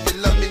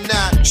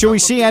 Should we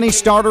see any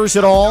starters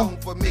at all?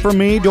 For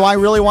me, do I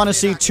really want to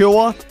see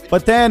Tua?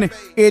 But then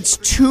it's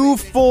 2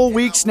 full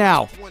weeks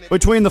now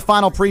between the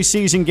final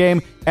preseason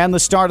game and the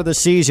start of the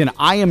season.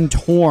 I am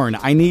torn.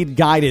 I need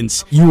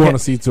guidance. You want to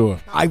see Tua.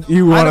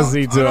 You want to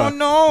see Tua. I don't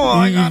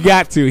know. You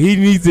got to. He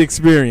needs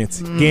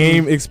experience.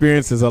 Game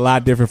experience is a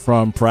lot different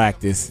from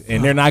practice,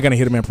 and they're not going to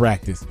hit him in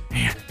practice.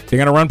 They're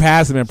going to run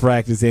past him in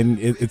practice, and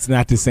it's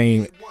not the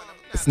same.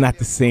 It's not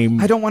the same.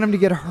 I don't want him to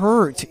get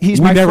hurt. We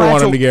never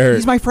want him to get hurt.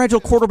 He's my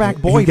fragile quarterback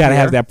boy. He's got to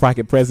have that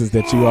pocket presence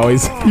that you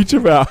always preach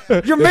about.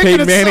 You're making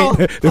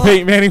the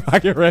Peyton Manning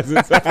pocket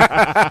presence.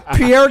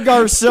 Pierre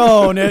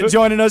Garcon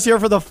joining us here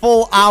for the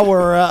full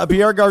hour.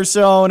 Pierre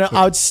Garcon,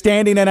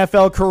 outstanding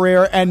NFL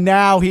career, and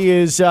now he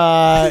is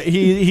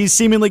he's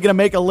seemingly going to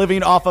make a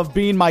living off of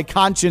being my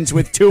conscience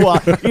with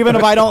Tua, even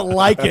if I don't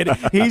like it.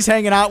 He's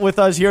hanging out with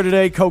us here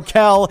today.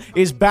 Kokell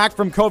is back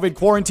from COVID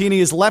quarantine. He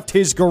has left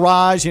his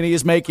garage, and he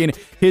is making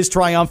his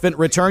triumphant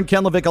return.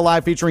 Ken LaVicka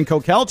Live featuring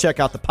Kokell. Check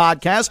out the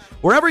podcast.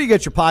 Wherever you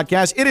get your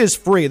podcast, it is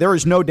free. There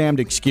is no damned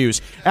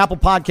excuse. Apple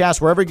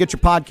Podcasts, wherever you get your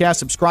podcast,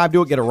 subscribe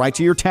to it. Get it right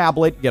to your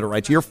tablet. Get it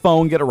right to your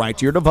phone. Get it right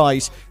to your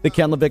device. The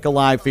Ken LaVicka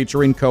Live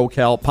featuring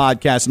Kokell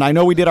podcast. And I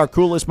know we did our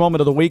coolest moment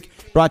of the week,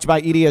 brought to you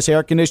by EDS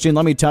Air Conditioning.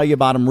 Let me tell you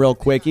about them real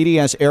quick.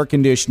 EDS Air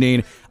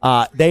Conditioning,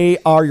 they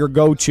are your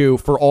go-to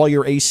for all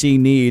your AC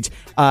needs.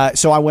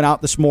 So I went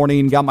out this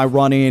morning, got my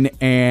run in,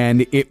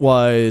 and it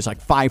was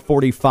like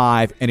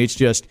 5:45, and it's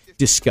just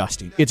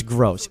disgusting. It's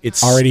gross.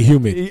 It's already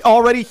humid.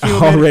 Already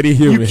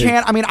humid. You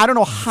can't. I mean, I don't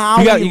know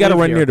how you got to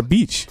run near the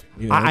beach.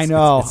 You know, I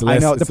know.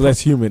 It's less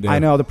humid there. I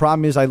know. The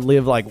problem is I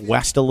live like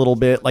west a little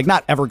bit, like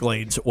not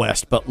Everglades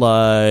west, but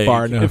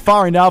like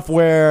far enough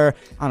where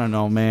I don't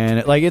know,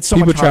 man. Like it's so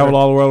people much harder. travel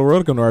all over the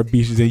world to come to our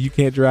beaches, and you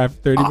can't drive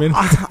 30 minutes.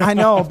 I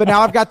know, but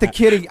now I've got the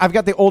kid. I've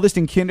got the oldest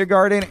in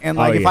kindergarten, and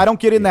like if I don't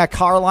get in that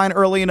car line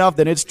early enough,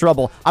 then it's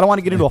trouble. I don't want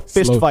to get into a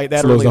fist fight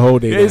that early.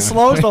 It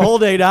slows the whole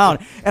day down.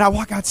 And I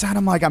walk outside,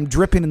 I'm like, I'm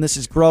dripping, and this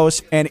is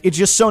gross. And it's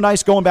just so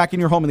nice going back in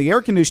your home in the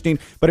air conditioning.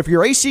 But if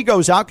your AC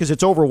goes out because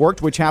it's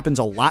overworked, which happens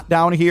a lot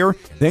down here,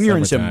 then you're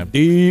in some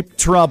deep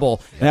trouble.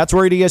 And that's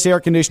where EDS Air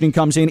Conditioning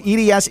comes in.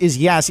 EDS is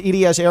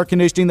EDS Air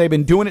Conditioning. They've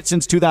been doing it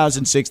since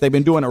 2006. They've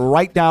been doing it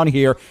right down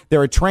here.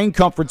 They're a train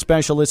comfort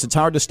specialist. It's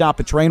hard to stop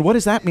a train. What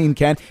does that mean,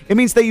 Ken? It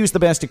means they use the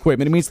best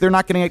equipment. It means they're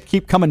not going to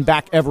keep coming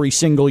back every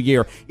single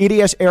year.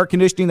 EDS Air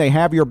Conditioning, they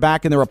have your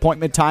back, and their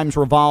appointment times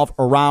revolve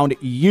around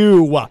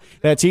you.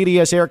 That's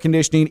EDS Air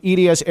Conditioning,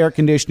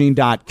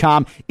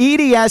 edsairconditioning.com.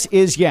 EDS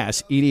is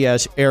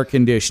EDS Air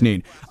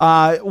Conditioning.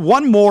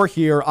 One more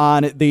here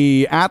on the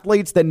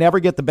athletes that never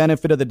get the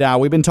benefit of the doubt.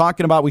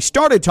 We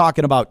started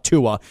talking about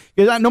Tua.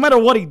 No matter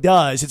what he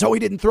does, it's he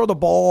didn't throw the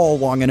ball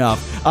long enough.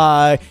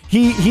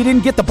 He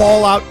didn't get the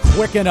ball out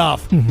quick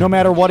enough, no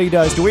matter what he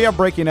does. Do we have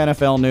breaking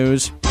NFL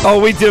news? Oh,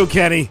 we do,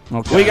 Kenny.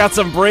 Okay. We got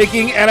some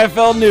breaking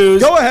NFL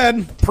news. Go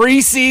ahead.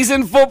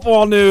 Preseason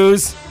football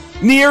news.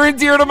 Near and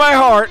dear to my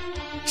heart.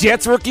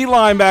 Jets rookie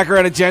linebacker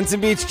out of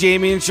Jensen Beach,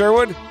 Jamien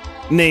Sherwood,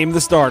 named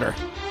the starter.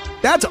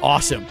 That's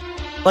awesome.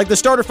 Like the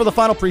starter for the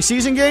final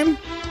preseason game?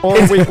 or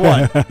week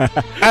 1?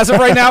 As of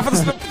right now for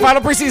the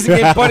final preseason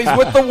game, but he's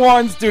with the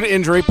ones due to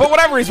injury. But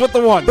whatever, he's with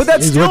the ones. But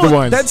that's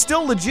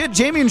still legit.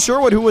 Jamie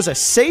Sherwood, who was a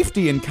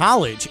safety in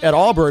college at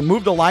Auburn,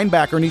 moved to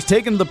linebacker, and he's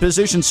taken the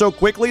position so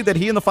quickly that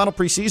he in the final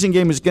preseason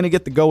game is going to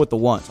get to go with the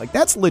ones. Like,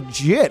 that's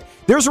legit.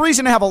 There's a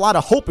reason to have a lot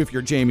of hope if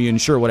you're Jamie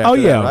and Sherwood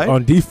after that, right?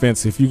 On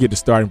defense, if you get the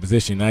starting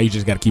position, now you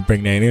just got to keep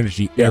bringing that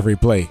energy every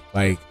play.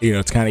 Like,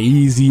 it's kind of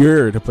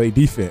easier to play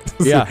defense.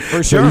 Yeah,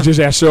 for sure. So you just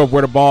have to show up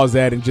where the ball's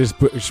at and just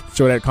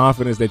show that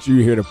confidence that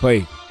you're here to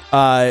play.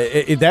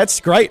 That's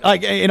great.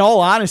 Like, in all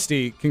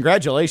honesty,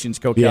 congratulations,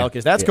 Kokell,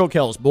 because that's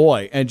Kokell's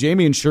boy. And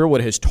Jamie and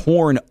Sherwood has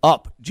torn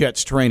up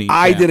Jets training.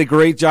 I did a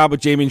great job with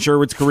Jamie and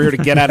Sherwood's career to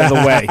get out of the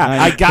way.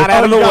 I got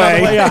out of the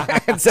way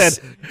and said,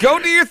 go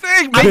do your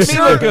thing. Make me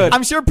look good.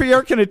 I'm sure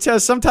Pierre can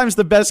attest sometimes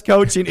the best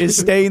coaching is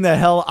staying the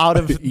hell out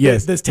of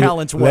this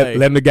talent's way.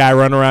 Let the guy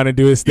run around and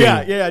do his thing.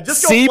 Yeah.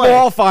 Just go see play.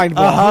 Ball, find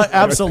ball.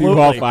 Absolutely. See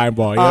ball, find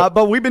ball. Yep.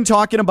 But we've been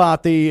talking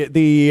about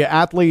the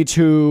athletes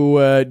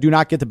who do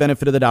not get the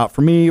benefit of the doubt.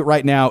 For me,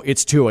 right now,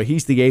 it's Tua.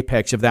 He's the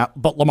apex of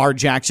that. But Lamar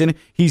Jackson,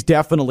 he's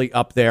definitely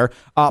up there.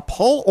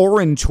 Paul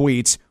Oren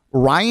tweets,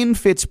 Ryan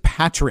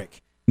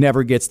Fitzpatrick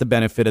never gets the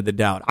benefit of the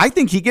doubt. I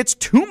think he gets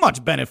too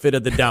much benefit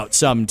of the doubt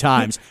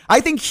sometimes. I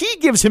think he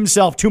gives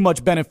himself too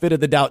much benefit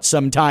of the doubt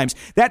sometimes.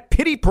 That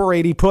pity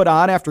parade he put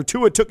on after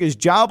Tua took his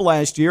job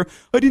last year,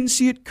 I didn't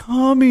see it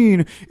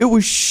coming. It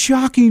was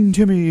shocking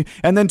to me.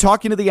 And then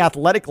talking to The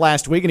Athletic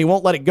last week, and he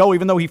won't let it go,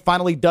 even though he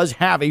finally does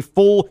have a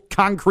full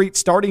concrete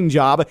starting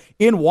job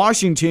in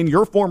Washington,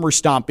 your former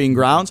stomping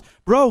grounds.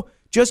 Bro,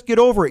 just get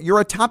over it. You're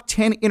a top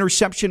 10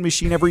 interception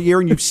machine every year,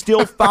 and you've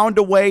still found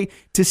a way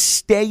to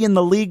stay in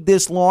the league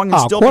this long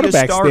and still be a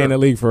starter. Quarterbacks stay in the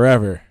league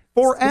forever.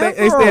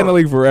 They stay in the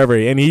league forever,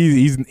 and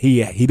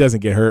he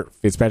doesn't get hurt.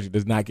 Fitzpatrick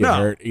does not get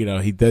hurt.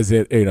 He does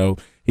it.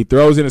 He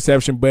throws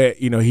interception, but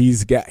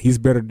he's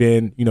better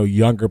than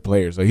younger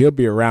players, so he'll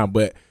be around.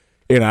 But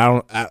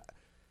I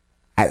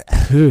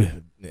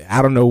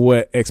don't know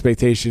what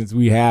expectations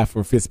we have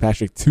for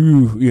Fitzpatrick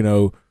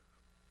to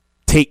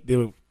take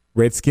the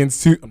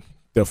Redskins to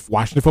the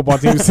Washington football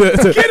team. Get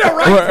it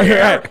right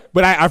here.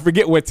 But I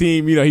forget what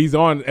team he's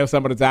on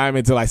some of the time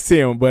until I see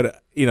him.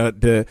 But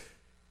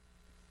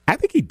I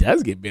think he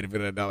does get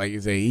benefit of that. Like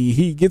you say,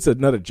 he gets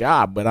another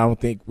job, but I don't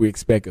think we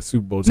expect a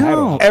Super Bowl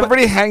title.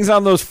 Everybody hangs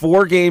on those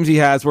 4 games he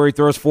has where he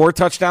throws 4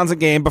 touchdowns a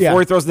game before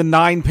he throws the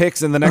 9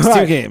 picks in the next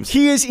 2 games.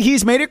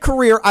 He's made a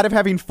career out of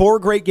having 4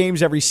 great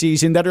games every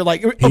season that are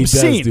like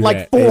obscene,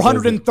 like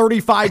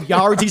 435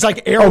 yards. He's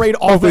like air raid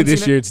offense. Hopefully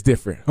this year it's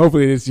different.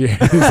 Hopefully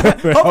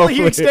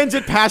he extends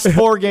it past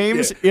 4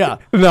 games. Yeah.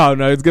 No,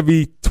 it's gonna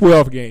be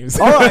 12 games.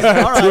 All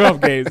right.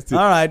 12 games. Too.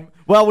 All right.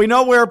 Well, we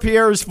know where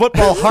Pierre's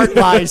football heart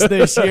lies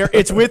this year.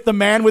 It's with the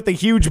man with the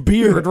huge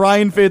beard,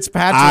 Ryan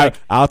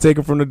Fitzpatrick. I'll take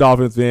him from the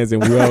Dolphins fans,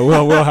 and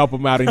we'll help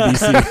him out in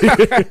D.C.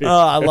 Oh,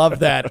 I love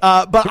that.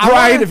 But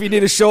Ryan, if you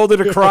need a shoulder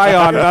to cry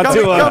on,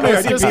 come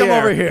here. Just come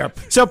over here.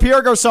 So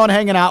Pierre Garcon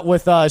hanging out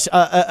with us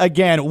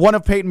again. One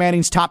of Peyton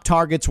Manning's top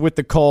targets with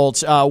the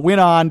Colts.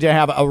 Went on to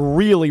have a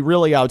really,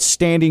 really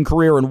outstanding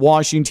career in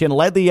Washington.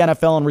 Led the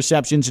NFL in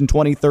receptions in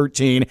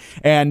 2013,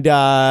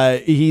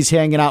 and he's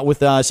hanging out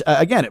with us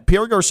again.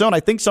 Pierre Garcon,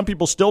 I think some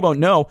people still don't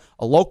know,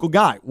 a local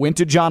guy. Went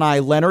to John I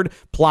Leonard,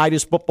 plied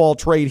his football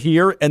trade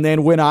here, and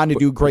then went on to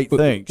do great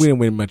things. We didn't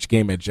win much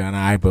game at John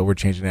I, but we're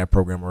changing that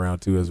program around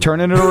too as well.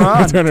 Turning it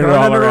around. Turning it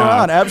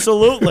around.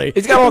 Absolutely.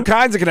 He's got all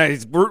kinds of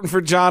connections. He's rooting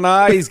for John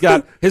I. He's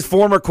got his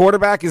former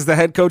quarterback is the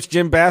head coach,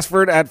 Jim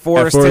Bassford, at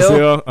Forest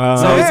Hill.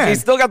 So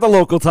he's still got the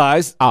local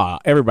ties.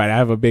 Everybody. I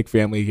have a big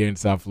family here in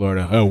South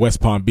Florida.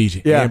 West Palm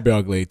Beach and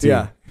Belgrade too.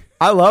 Yeah.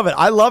 I love it.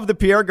 I love the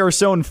Pierre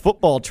Garcon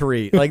football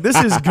tree. Like, this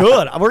is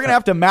good. We're going to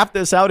have to map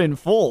this out in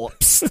full.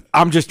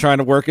 I'm just trying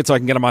to work it so I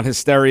can get him on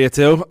Hysteria,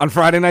 too, on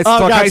Friday nights to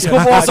talk high school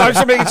ball. So I'm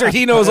just making sure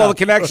he knows all the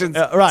connections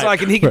so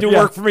he can do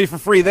work for me for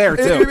free there,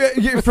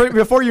 too.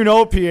 Before you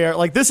know it, Pierre,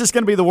 like, this is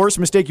going to be the worst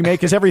mistake you make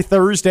because every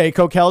Thursday,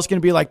 Kokell's going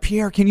to be like,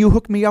 Pierre, can you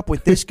hook me up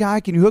with this guy?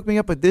 Can you hook me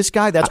up with this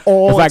guy? That's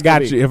all. If I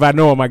got you. If I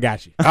know him, I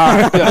got you. All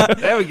right, good.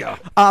 There we go.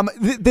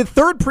 The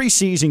third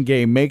preseason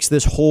game makes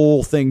this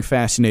whole thing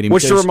fascinating.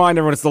 Which, to remind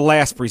everyone, it's the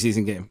last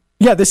preseason game.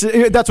 Yeah, that's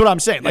what I'm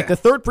saying. Like, the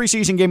third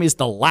preseason game is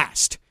the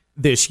last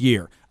this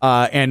year.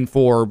 And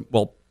for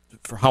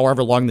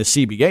however long the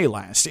CBA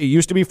lasts. It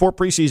used to be 4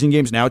 preseason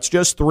games. Now it's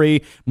just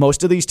 3.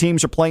 Most of these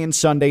teams are playing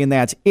Sunday, and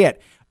that's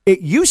it.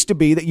 It used to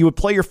be that you would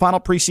play your final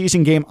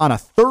preseason game on a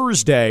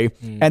Thursday,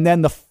 and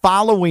then the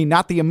following,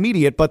 not the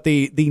immediate, but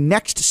the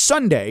next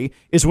Sunday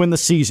is when the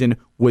season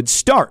would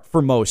start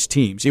for most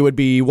teams. It would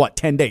be,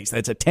 10 days?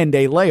 That's a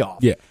 10-day layoff.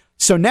 Yeah.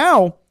 So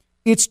now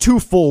it's 2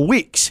 full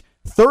weeks.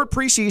 Third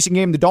preseason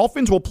game, the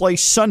Dolphins will play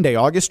Sunday,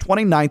 August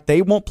 29th.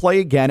 They won't play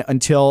again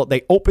until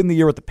they open the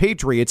year with the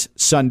Patriots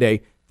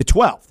Sunday the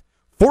 12th.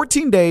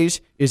 14 days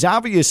is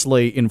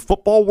obviously, in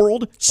football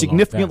world,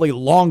 significantly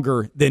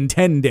longer than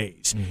 10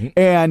 days. Mm-hmm.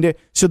 And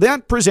so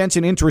that presents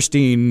an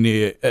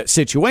interesting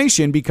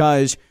situation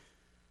because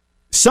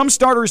some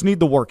starters need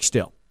the work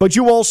still. but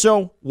you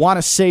also want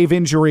to save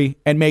injury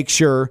and make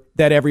sure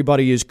that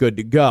everybody is good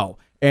to go,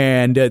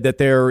 and that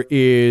there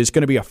is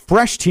going to be a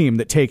fresh team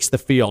that takes the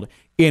field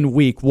in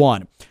week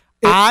 1.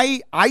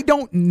 I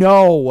don't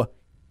know.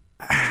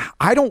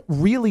 I don't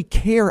really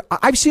care.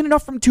 I've seen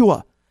enough from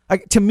Tua.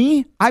 To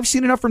me, I've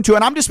seen enough from Tua,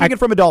 and I'm just speaking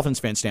from a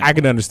Dolphins fan standpoint. I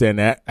can understand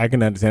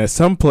that.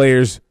 Some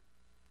players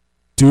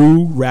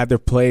do rather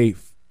play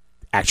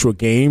actual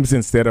games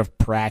instead of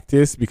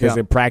practice, because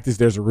in practice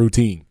there's a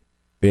routine.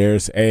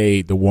 There's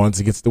the ones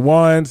against the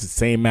ones, the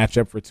same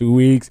matchup for 2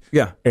 weeks.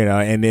 Yeah,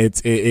 and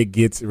it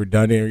gets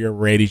redundant. You're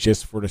ready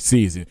just for the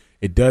season.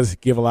 It does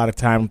give a lot of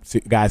time to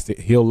guys to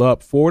heal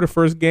up for the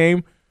first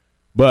game.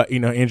 But,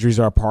 injuries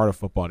are a part of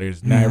football.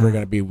 There's never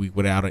going to be a week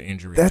without an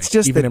injury. That's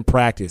just even in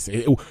practice.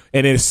 And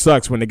it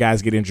sucks when the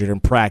guys get injured in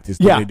practice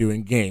than they do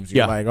in games.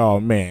 You're like, oh,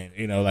 man,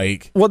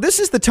 Well, this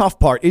is the tough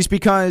part, is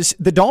because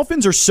the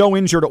Dolphins are so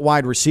injured at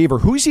wide receiver.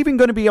 Who's even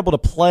going to be able to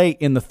play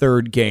in the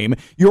third game?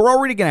 You're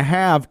already going to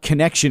have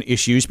connection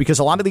issues because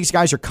a lot of these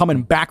guys are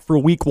coming back for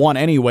week 1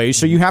 anyway.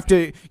 So I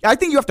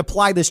think you have to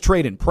apply this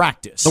trade in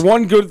practice. The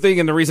one good thing,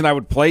 and the reason I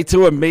would play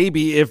Tua,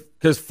 maybe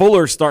because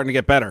Fuller's starting to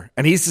get better,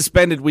 and he's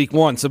suspended week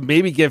 1, so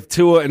maybe give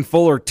Tua and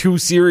Fuller 2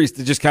 series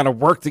to just kind of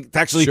work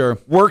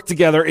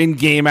together in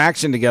game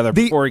action together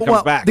before he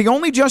comes back. The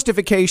only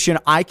justification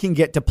I can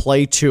get to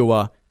play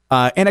Tua,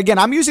 and again,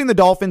 I'm using the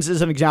Dolphins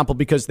as an example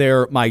because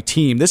they're my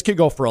team. This could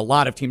go for a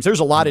lot of teams. There's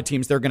a lot of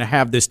teams that are going to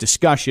have this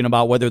discussion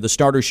about whether the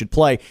starters should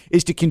play,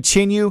 is to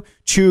continue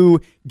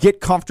to get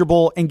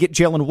comfortable and get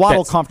Jalen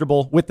Waddle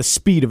comfortable with the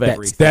speed of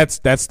everything.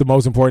 That's the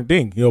most important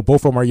thing.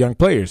 Both of them are young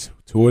players.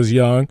 Tua's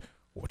young.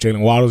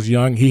 Jalen Waddle's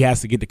young. He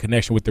has to get the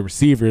connection with the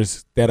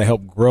receivers that'll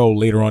help grow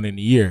later on in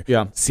the year.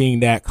 Yeah.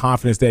 Seeing that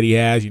confidence that he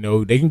has,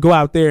 they can go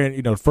out there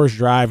and, first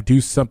drive, do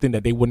something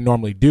that they wouldn't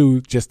normally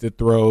do just to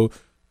throw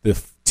the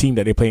team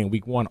that they play in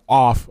week 1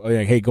 off.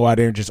 Hey, go out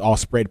there and just all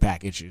spread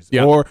packages.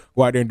 Yeah. Or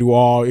go out there and do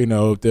all,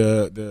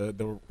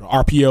 the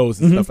RPOs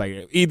and stuff like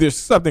that. Either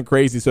something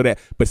crazy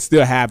but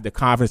still have the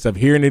confidence of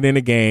hearing it in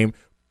the game,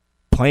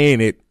 playing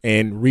it,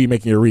 and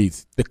making your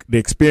reads. The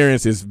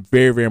experience is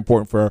very, very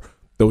important for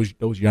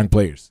those young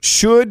players.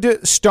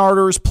 Should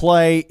starters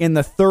play in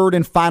the third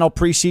and final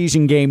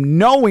preseason game,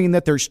 knowing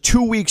that there's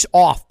 2 weeks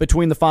off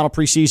between the final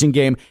preseason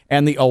game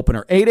and the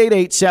opener?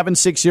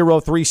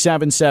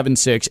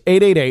 888-760-3776,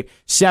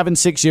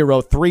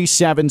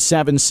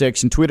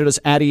 888-760-3776, and tweet at us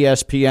at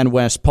ESPN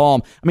West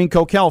Palm.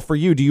 Kokell, for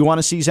you, do you want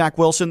to see Zach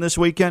Wilson this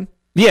weekend?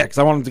 Yeah, because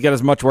I want him to get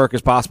as much work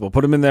as possible.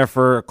 Put him in there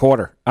for a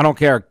quarter. I don't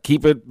care.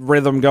 Keep it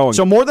rhythm going.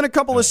 So more than a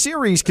couple of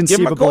series,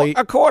 conceivably. Give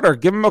him a quarter.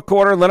 Give him a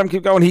quarter. Let him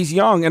keep going. He's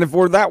young. And if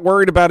we're that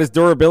worried about his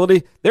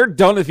durability, they're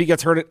done if he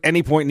gets hurt at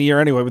any point in the year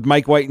anyway with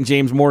Mike White and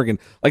James Morgan.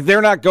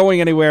 They're not going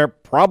anywhere,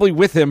 probably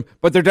with him,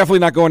 but they're definitely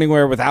not going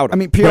anywhere without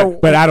him. Pierre,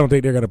 but I don't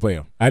think they're going to play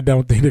him. I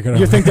don't think they're going to.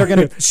 You think they're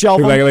going to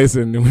shelve him?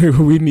 Listen,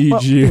 we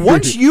need you.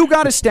 Once you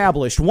got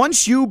established,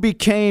 once you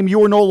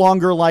were no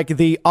longer like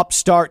the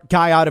upstart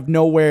guy out of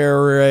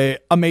nowhere,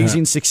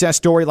 amazing success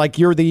story, like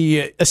you're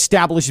the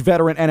established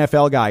veteran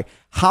NFL guy.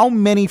 How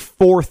many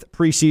fourth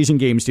preseason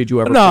games did you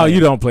ever play? No, you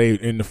don't play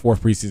in the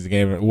fourth preseason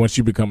game. Once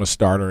you become a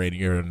starter and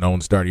you're a known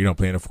starter, you don't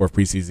play in the fourth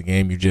preseason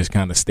game. You just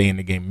kind of stay in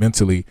the game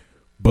mentally.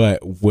 But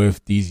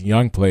with these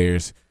young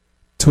players,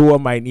 Tua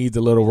might need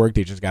a little work.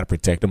 They just got to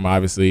protect him.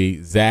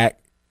 Obviously, Zach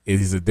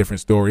is a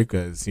different story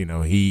because,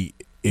 he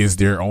is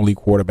their only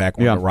quarterback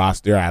on the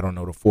roster. I don't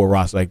know the full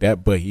roster like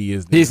that, but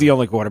he's the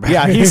only quarterback.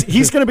 Yeah,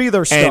 he's going to be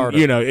their starter.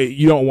 And,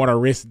 you don't want to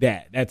risk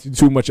that. That's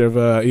too much of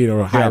a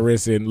high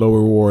risk and low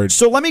reward.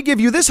 So let me give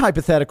you this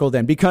hypothetical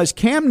then, because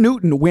Cam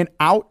Newton went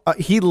out.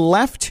 He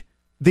left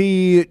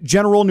the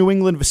general New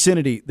England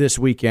vicinity this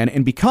weekend,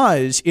 and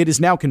because it is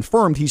now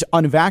confirmed he's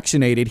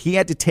unvaccinated, he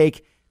had to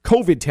take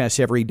COVID tests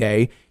every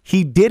day.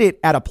 He did it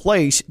at a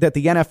place that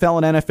the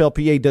NFL and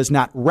NFLPA does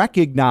not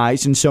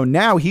recognize, and so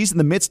now he's in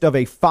the midst of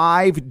a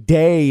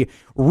 5-day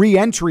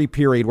re-entry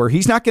period where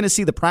he's not going to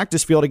see the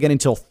practice field again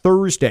until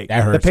Thursday.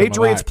 The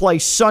Patriots play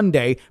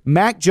Sunday.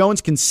 Mac Jones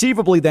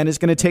conceivably then is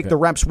going to take the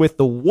reps with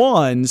the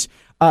ones.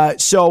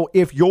 So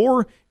if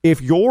you're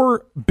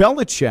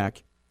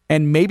Belichick,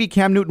 and maybe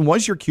Cam Newton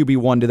was your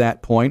QB1 to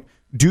that point,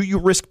 do you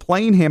risk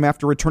playing him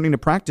after returning to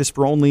practice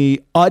for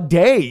only a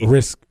day?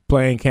 Risk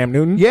playing Cam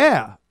Newton?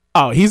 Yeah.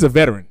 Oh, he's a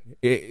veteran.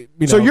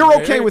 So you're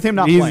okay with him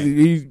not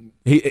playing?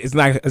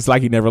 It's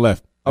like he never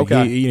left.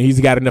 Okay. He's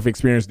got enough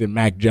experience than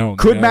Mac Jones.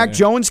 Could Mac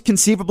Jones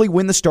conceivably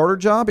win the starter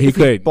job if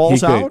he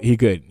balls out? He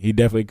could. He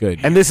definitely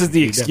could. And this is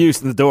the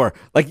excuse in the door.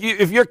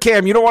 If you're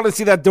Cam, you don't want to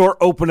see that door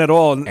open at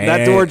all. And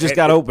that door just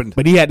got opened.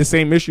 But he had the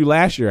same issue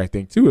last year, I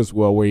think, too, as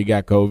well, where he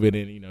got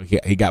COVID and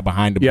he got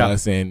behind the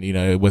bus and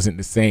it wasn't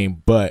the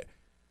same. But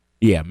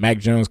yeah, Mac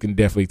Jones can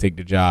definitely take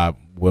the job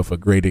with a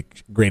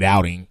great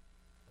outing.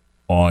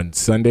 On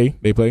Sunday,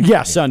 they play?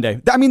 Yeah,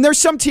 Sunday. There's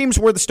some teams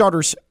where the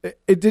starters,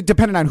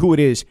 depending on who it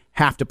is,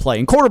 have to play.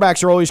 And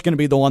quarterbacks are always going to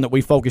be the one that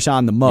we focus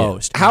on the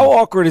most. Yeah. How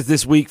awkward is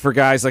this week for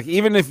guys?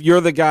 Even if you're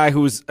the guy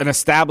who's an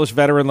established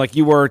veteran like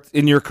you were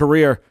in your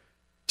career,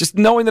 just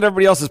knowing that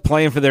everybody else is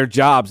playing for their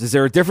jobs, is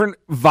there a different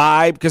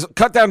vibe? Because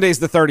cutdown day is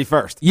the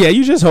 31st. Yeah,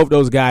 you just hope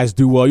those guys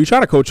do well. You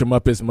try to coach them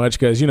up as much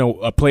because,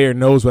 a player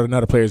knows what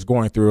another player is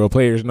going through. A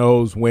player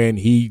knows when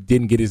he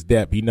didn't get his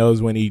depth. He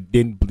knows when he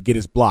didn't get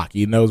his block.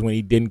 He knows when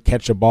he didn't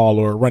catch a ball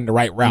or run the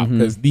right route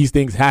because these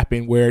things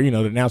happen where,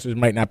 the announcers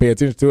might not pay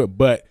attention to it,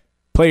 but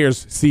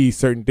players see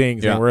certain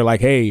things and we're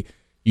like, hey,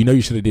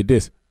 you should have did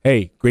this.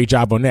 Hey, great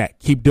job on that.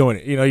 Keep doing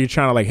it. You're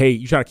trying to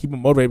you try to keep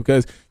them motivated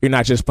because you're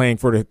not just playing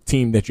for the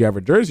team that you have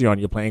a jersey on.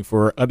 You're playing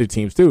for other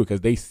teams too because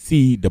they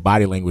see the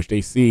body language.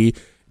 They see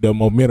the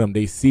momentum.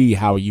 They see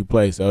how you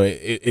play. So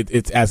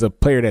it's as a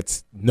player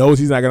that knows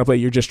he's not going to play,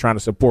 you're just trying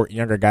to support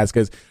younger guys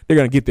because they're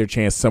going to get their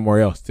chance somewhere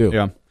else too.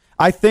 Yeah.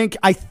 I think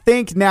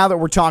now that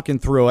we're talking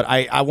through it,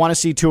 I want to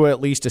see Tua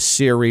at least a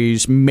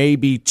series,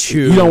 maybe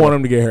 2. You don't want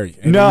him to get hurt.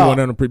 And no. You want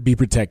him to be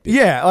protected.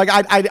 Yeah,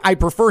 I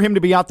prefer him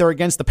to be out there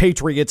against the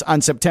Patriots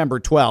on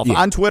September 12th.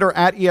 Yeah. On Twitter,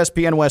 at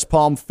ESPN West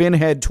Palm,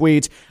 Finhead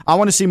tweets, I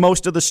want to see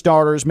most of the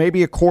starters,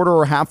 maybe a quarter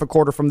or half a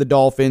quarter from the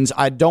Dolphins.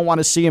 I don't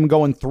want to see him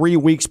going 3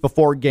 weeks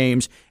before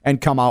games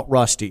and come out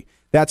rusty.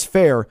 That's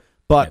fair,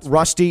 but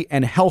rusty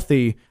and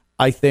healthy,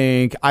 I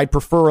think I'd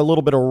prefer a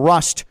little bit of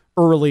rust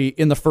early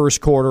in the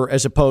first quarter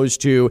as opposed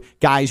to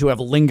guys who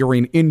have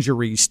lingering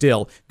injuries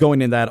still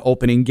going in that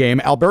opening game.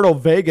 Alberto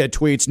Vega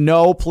tweets,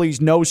 no, please,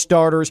 no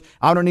starters.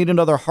 I don't need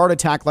another heart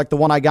attack like the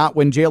one I got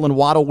when Jalen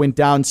Waddle went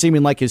down,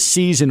 seeming like his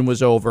season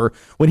was over.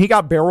 When he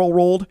got barrel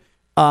rolled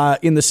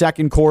in the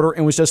second quarter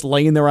and was just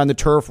laying there on the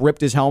turf,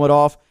 ripped his helmet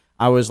off,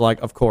 I was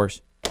like, of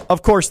course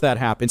that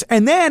happens.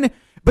 And then,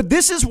 but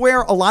this is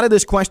where a lot of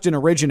this question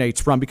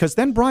originates from, because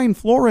then Brian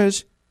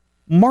Flores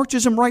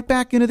marches him right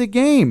back into the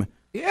game.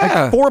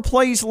 Yeah. 4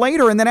 plays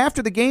later, and then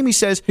after the game he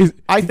says,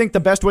 I think the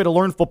best way to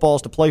learn football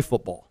is to play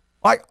football.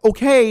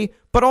 Okay,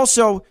 but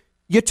also,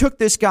 you took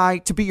this guy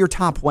to be your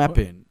top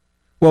weapon.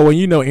 Well, when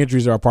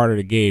injuries are a part of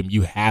the game,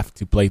 you have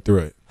to play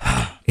through it.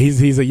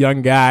 He's a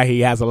young guy. He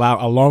has a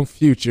long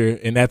future,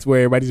 and that's where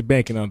everybody's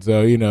banking on.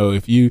 So,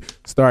 if you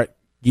start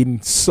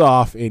getting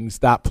soft and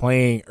stop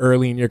playing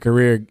early in your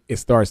career, it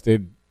starts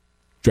to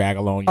drag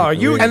along your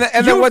career.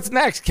 And then what's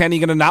next? Kenny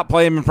going to not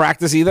play him in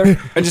practice either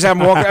and just have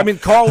him walk? I mean,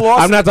 Carl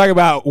Lawson. I'm not talking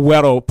about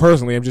Weddle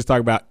personally. I'm just talking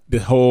about the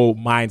whole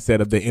mindset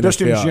of the NFL. Just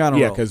in general.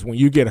 Yeah, because when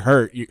you get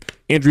hurt,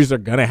 injuries are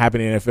going to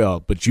happen in the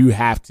NFL, but you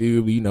have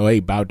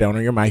to, bow down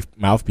on your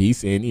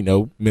mouthpiece and,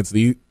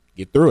 mentally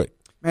get through it.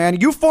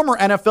 Man, you former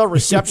NFL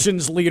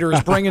receptions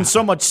leaders bringing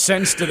so much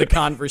sense to the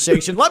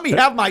conversation. Let me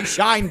have my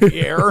shine,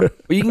 Pierre. Well,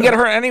 you can get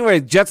hurt anyway.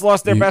 Jets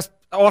lost their best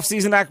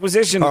offseason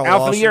acquisition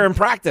out for the year in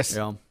practice.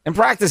 Yeah. In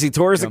practice, he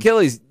tore his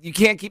Achilles. You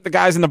can't keep the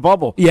guys in the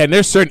bubble. Yeah, and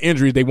there's certain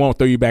injuries they won't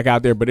throw you back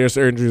out there, but there's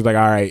certain injuries like,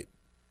 all right,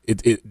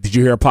 did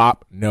you hear a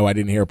pop? No, I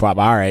didn't hear a pop.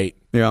 All right.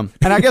 Yeah.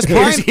 And I guess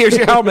Brian, here's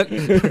your helmet.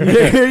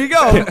 Here you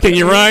go. Can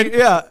you run?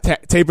 Yeah.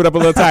 Tape it up a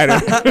little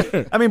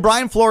tighter. I mean,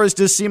 Brian Flores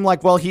does seem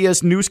like, he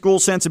has new school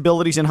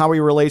sensibilities in how he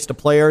relates to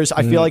players.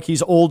 I feel like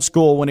he's old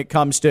school when it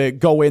comes to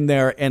go in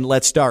there and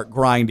let's start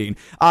grinding.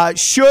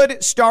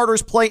 Should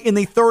starters play in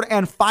the third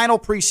and final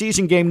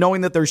preseason game,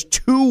 knowing that there's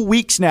 2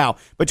 weeks now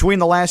between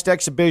the last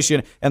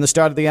exhibition and the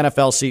start of the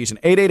NFL season?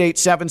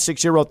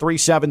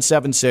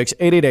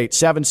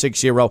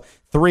 888-760-3776.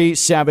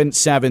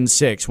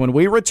 888-760-3776. When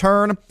we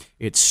return,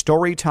 it's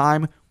story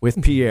time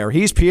with Pierre.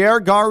 He's Pierre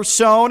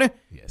Garcon.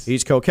 Yes.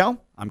 He's Kokell.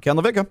 I'm Ken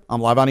LaVicka.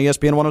 I'm live on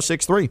ESPN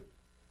 106.3.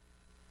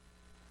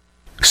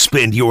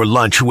 Spend your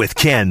lunch with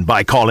Ken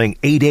by calling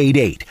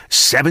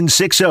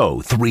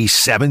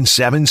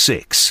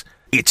 888-760-3776.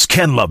 It's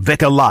Ken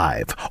LaVicka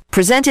Live.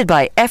 Presented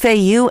by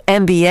FAU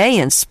MBA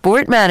and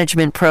Sport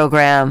Management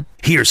Program.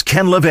 Here's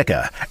Ken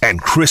LaVicka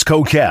and Chris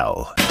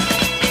Kokell.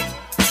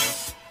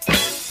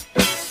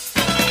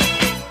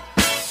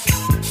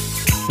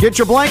 Get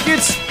your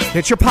blankets,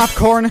 get your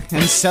popcorn,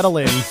 and settle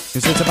in,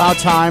 because it's about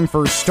time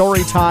for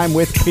Story Time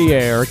with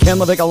Pierre. Ken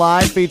LaVicka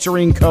Live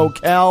featuring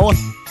Kokell.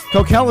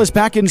 Kokell is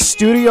back in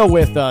studio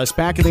with us,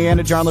 back in the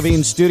Anna John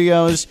Levine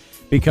studios,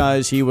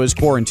 because he was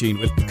quarantined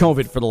with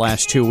COVID for the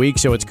last 2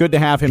 weeks, so it's good to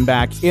have him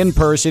back in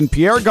person.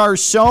 Pierre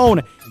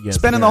Garcon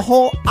spending the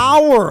whole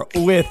hour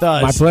with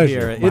us. My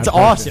pleasure. Here. It's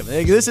awesome.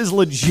 This is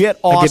legit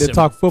awesome. I get to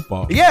talk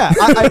football. Yeah.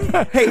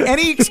 Hey,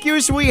 any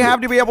excuse we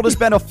have to be able to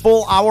spend a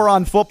full hour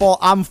on football,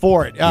 I'm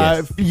for it.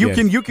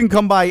 You can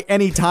come by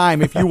any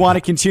time if you want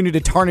to continue to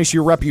tarnish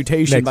your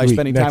reputation by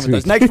spending time with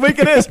us. Next week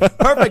it is.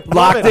 Perfect.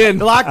 Locked in.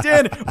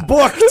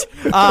 Booked.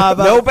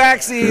 No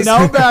backsies.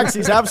 No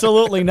backsies.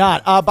 Absolutely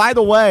not. By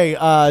the way,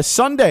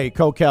 Sunday,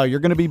 Kokell, you're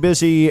going to be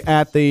busy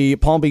at the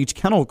Palm Beach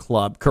Kennel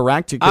Club,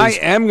 correct? I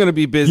am going to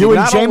be busy. You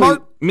and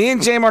J-Mart? Me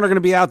and J-Mart are going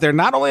to be out there.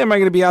 Not only am I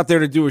going to be out there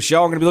to do a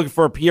show, I'm going to be looking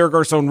for a Pierre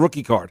Garcon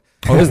rookie card.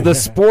 Because the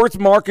sports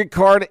market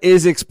card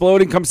is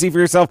exploding. Come see for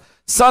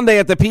yourself Sunday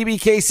at the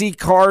PBKC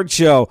Card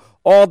Show.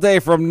 All day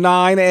from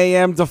 9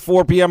 a.m. to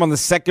 4 p.m. on the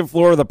second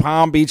floor of the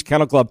Palm Beach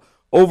Kennel Club.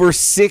 Over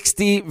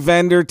 60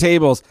 vendor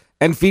tables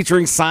and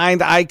featuring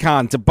Signed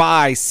Icon to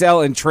buy,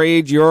 sell, and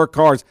trade your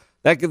cards.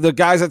 The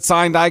guys at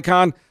Signed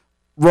Icon,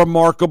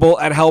 remarkable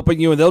at helping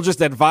you, and they'll just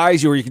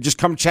advise you, or you can just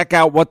come check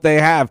out what they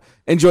have.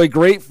 Enjoy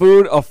great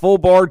food, a full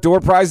bar,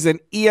 door prizes, and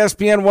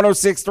ESPN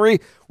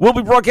 106.3. We'll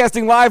be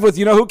broadcasting live with,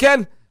 you know who,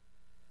 Ken?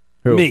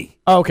 Who? Me.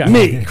 Okay.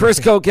 Me, Chris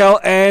Kokell,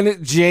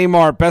 and J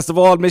Mart. Best of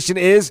all, admission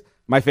is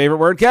my favorite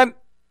word, Ken?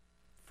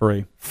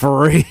 Free.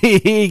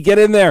 Get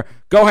in there.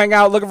 Go hang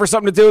out, looking for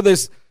something to do.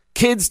 There's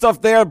kid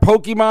stuff there,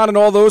 Pokemon and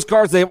all those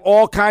cards. They have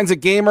all kinds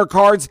of gamer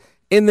cards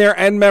in there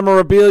and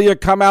memorabilia.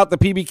 Come out, the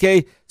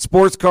PBK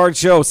Sports Card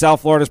Show,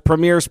 South Florida's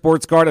premier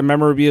sports card and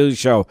memorabilia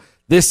show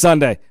this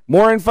Sunday.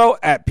 More info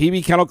at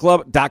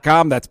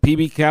pbkennelclub.com. That's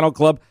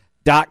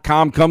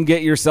pbkennelclub.com. Come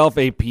get yourself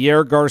a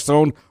Pierre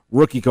Garcon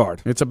rookie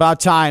card. It's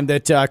about time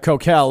that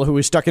Kokell, who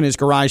was stuck in his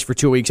garage for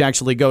 2 weeks,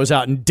 actually goes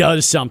out and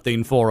does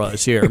something for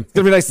us here. It's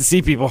going to be nice to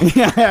see people.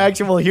 Yeah,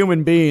 actual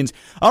human beings.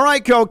 All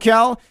right,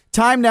 Kokell,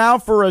 time now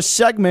for a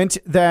segment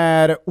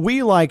that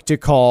we like to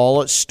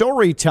call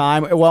Story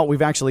Time. Well,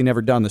 we've actually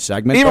never done the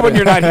segment. Even when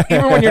you're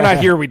not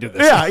here, we do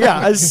this.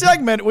 Yeah, a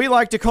segment we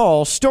like to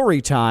call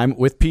Story Time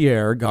with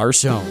Pierre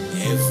Garcon.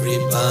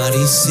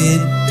 Everybody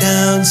sit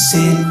down,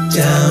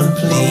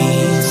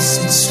 please.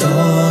 It's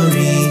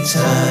story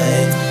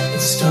time.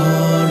 It's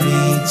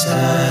story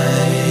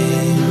time.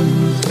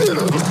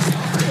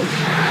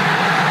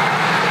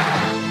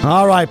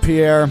 All right,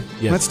 Pierre.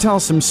 Yes. Let's tell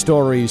some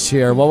stories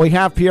here. Well, we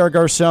have Pierre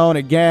Garcon,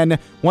 again,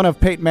 one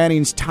of Peyton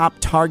Manning's top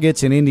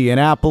targets in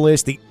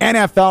Indianapolis, the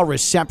NFL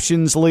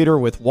receptions leader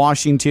with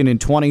Washington in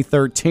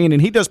 2013,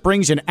 and he just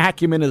brings an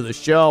acumen to the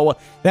show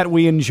that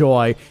we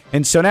enjoy.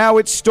 And so now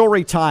it's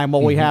story time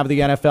while we have the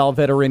NFL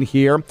veteran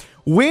here.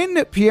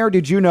 When, Pierre,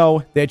 did you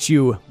know that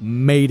you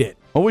made it?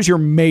 What was your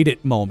made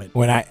it moment?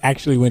 When I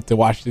actually went to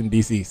Washington,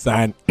 D.C.,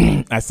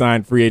 I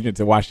signed free agent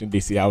to Washington,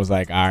 D.C., I was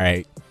like, all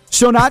right.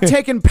 So not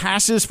taking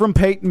passes from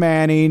Peyton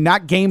Manning,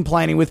 not game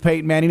planning with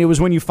Peyton Manning. It was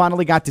when you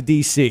finally got to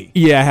D.C.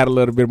 Yeah, I had a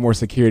little bit more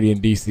security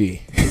in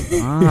D.C.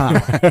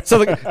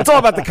 So it's all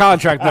about the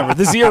contract number.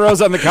 The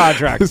zeros on the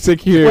contract.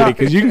 Security,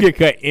 because you can get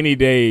cut any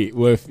day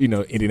with,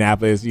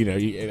 Indianapolis,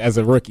 as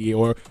a rookie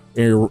or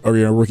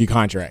your rookie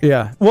contract.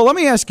 Yeah. Well, let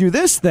me ask you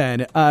this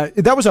then.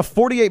 That was a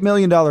 $48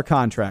 million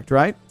contract,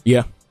 right?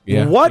 Yeah.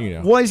 Yeah, what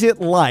was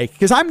it like?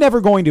 Because I'm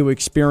never going to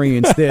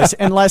experience this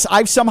unless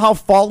I've somehow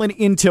fallen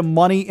into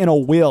money in a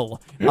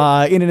will, in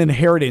an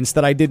inheritance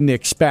that I didn't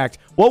expect.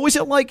 What was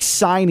it like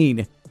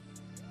signing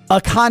a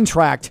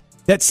contract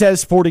that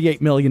says $48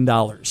 million?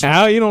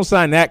 Now, you don't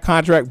sign that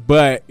contract,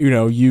 but,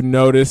 you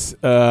notice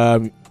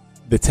the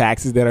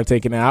taxes that are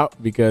taken out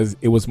because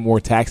it was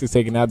more taxes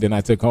taken out than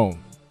I took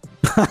home.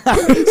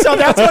 So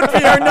that's what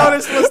Pierre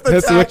noticed was the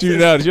That's taxes. what you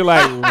noticed. You're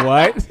like,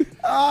 what?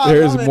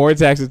 There's more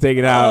taxes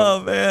taken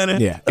out. Oh, man.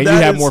 Yeah. And you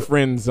have more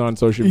friends on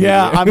social media.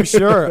 Yeah,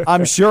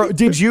 I'm sure.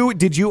 Did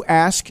you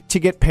ask to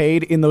get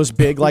paid in those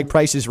big,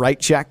 Price is Right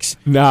checks?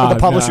 No. For the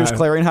Publishers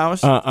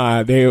Clearinghouse?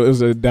 It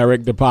was a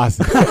direct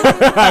deposit.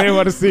 I didn't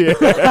want to see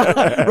it.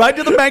 Right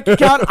to the bank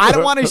account. I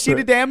don't want a sheet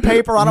of damn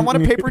paper. I don't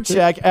want a paper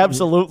check.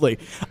 Absolutely.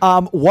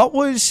 What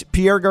was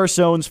Pierre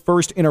Garcon's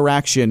first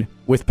interaction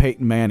with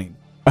Peyton Manning?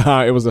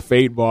 It was a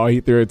fade ball. He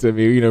threw it to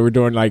me. We're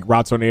doing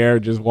routes on the air,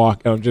 just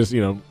walk,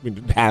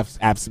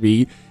 half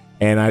speed,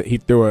 and he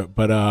threw it.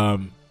 But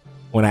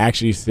when I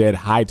actually said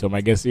hi to him,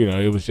 I guess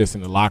it was just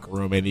in the locker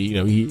room, and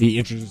he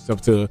introduced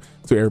himself to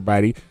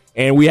everybody.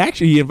 And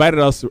he invited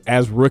us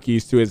as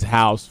rookies to his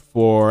house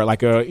for a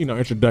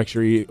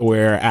introductory,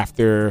 where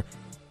after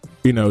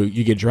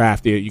you get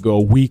drafted, you go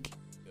a week.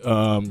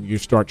 You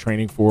start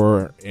training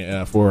for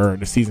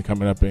the season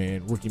coming up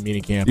in rookie mini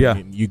camp. Yeah.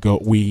 And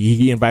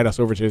he invited us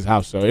over to his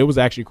house, so it was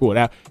actually cool.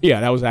 That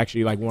was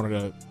actually one of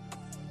the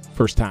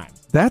first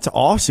times. That's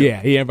awesome.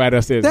 Yeah, he invited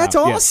us to his house. That's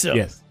awesome.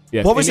 Yes.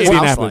 What was his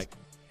house like?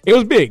 It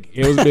was big.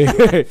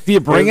 Do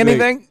you bring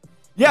anything?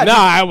 Yeah. No,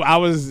 I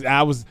was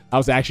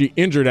actually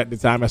injured at the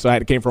time, so I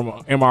came from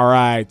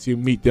MRI to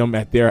meet them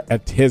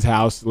at his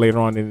house later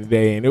on in the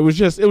day, and it was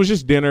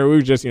just dinner. We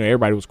were just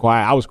everybody was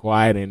quiet. I was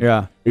quiet,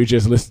 and we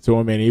just listened to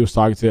him, and he was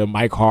talking to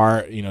Mike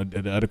Hart,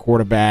 the other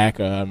quarterback,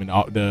 and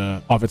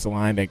the offensive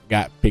line that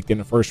got picked in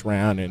the first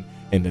round,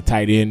 and the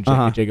tight end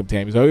Jacob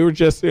Tammy. So we were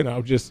just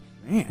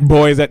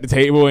boys at the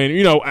table, and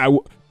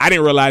I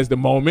didn't realize the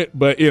moment,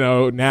 but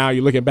now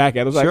you're looking back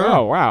at it, it's like,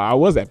 oh wow, I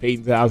was at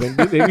Peyton's house, and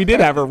we did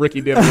have a rookie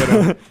dinner with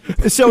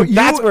him. So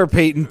that's where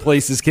Peyton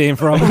places came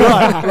from.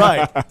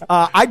 Right.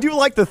 I do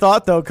like the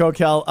thought though,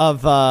 Kokell,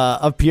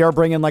 of Pierre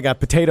bringing a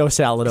potato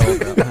salad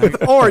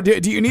over, or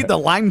do you need the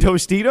lime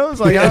Tostitos?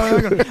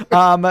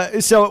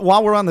 So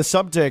while we're on the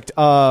subject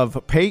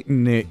of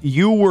Peyton,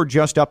 you were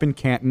just up in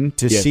Canton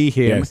to see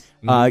him.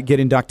 Get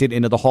inducted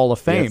into the Hall of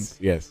Fame.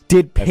 Yes.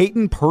 Did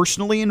Peyton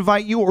personally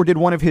invite you, or did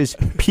one of his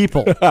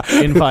people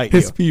invite you?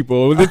 His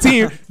people. The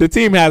team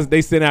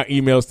they send out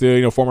emails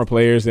to former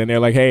players, and they're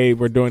like, "Hey,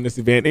 we're doing this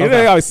event." And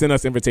they always send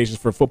us invitations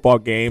for football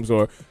games,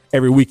 or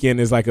every weekend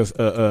is like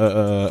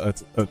a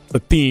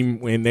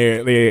theme when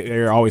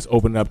they're always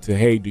open up to,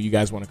 "Hey, do you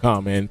guys want to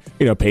come?" And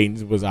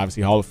Peyton was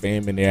obviously Hall of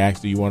Fame, and they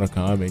asked, "Do you want to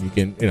come?" And you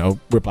can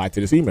reply to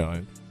this email.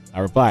 And I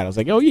replied. I was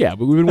like, oh, yeah,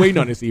 but we've been waiting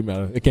on this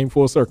email. It came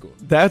full circle.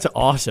 That's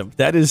awesome.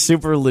 That is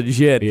super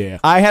legit. Yeah.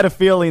 I had a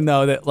feeling,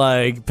 though, that,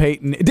 like,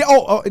 Peyton...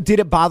 did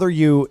it bother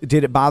you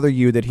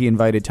that he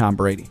invited Tom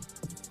Brady?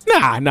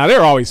 Nah,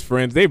 they're always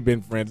friends. They've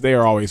been friends. They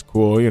are always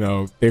cool.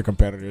 They're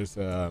competitors.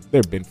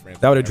 They've been friends.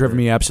 That would have driven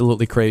me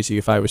absolutely crazy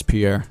if I was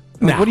Pierre.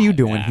 What are you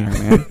doing here,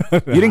 man?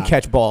 You didn't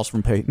catch balls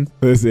from Peyton.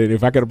 Listen,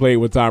 if I could have played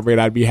with Tom Brady,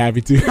 I'd be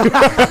happy to.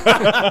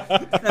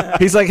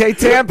 He's like, hey,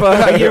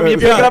 Tampa, you're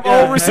picking up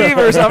old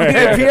receivers.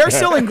 Pierre's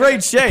still in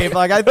great shape.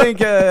 Like, I think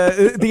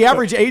the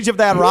average age of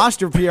that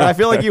roster, Pierre, I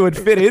feel like you would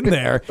fit in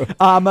there.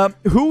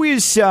 Who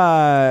is?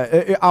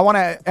 I want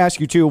to ask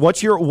you too.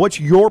 What's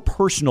your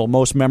personal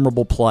most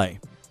memorable play?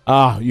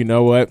 You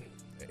know what?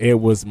 It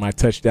was my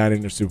touchdown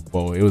in the Super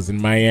Bowl. It was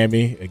in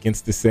Miami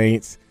against the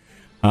Saints.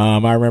 I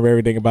remember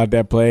everything about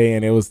that play,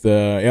 and that was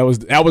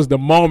the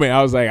moment.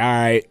 I was like, all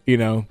right,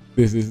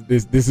 this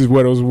is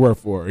what it was worth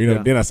for.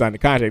 Then I signed the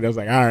contract. I was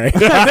like, all right,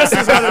 this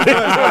is what it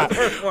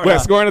was for. But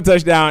scoring a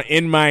touchdown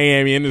in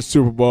Miami in the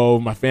Super Bowl,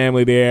 my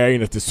family there,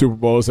 it's the Super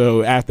Bowl.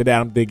 So after that,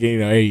 I'm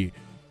thinking,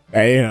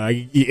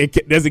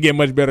 it doesn't get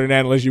much better than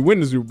that unless you win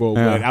the Super Bowl.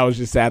 Yeah. But I was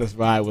just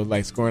satisfied with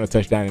like scoring a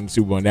touchdown in the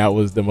Super Bowl, and that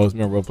was the most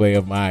memorable play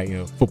of my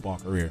football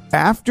career.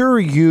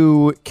 After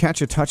you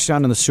catch a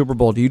touchdown in the Super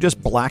Bowl, do you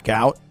just black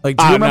out? Like,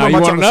 do you remember you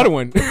much want of another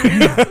one?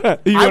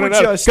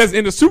 Because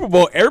in the Super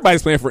Bowl,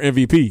 everybody's playing for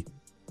MVP.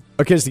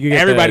 Because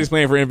everybody's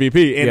playing for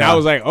MVP, and I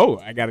was like, "Oh,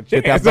 I got a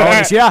chance." Get that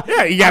bonus.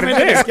 Yeah, you got a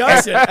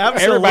chance.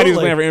 Everybody's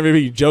playing for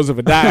MVP. Joseph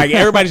Adai, like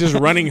everybody's just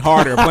running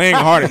harder, playing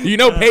harder.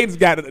 Peyton's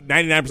got a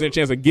 99%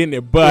 chance of getting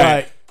it, but.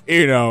 Right.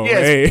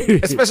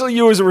 Especially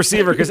you as a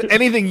receiver, because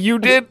anything you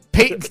did,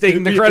 Peyton's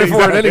taking the credit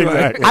for it anyway.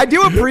 Exactly. I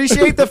do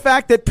appreciate the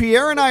fact that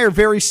Pierre and I are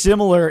very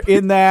similar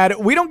in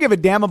that we don't give a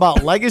damn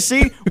about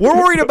legacy. We're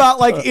worried about,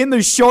 like, in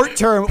the short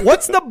term,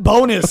 what's the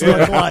bonus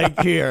look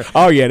like here?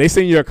 Oh, yeah. They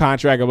send you a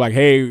contract of like,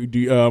 hey,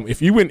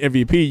 if you win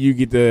MVP, you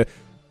get to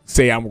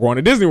say, I'm going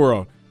to Disney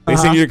World. They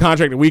send you the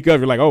contract the week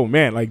of. You're like, oh,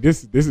 man, like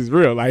this is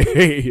real. Like,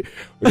 hey,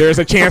 there's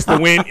a chance to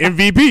win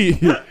MVP.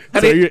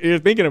 So you're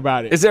thinking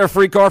about it. Is there a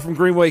free car from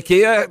Greenway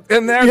Kia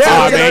in there?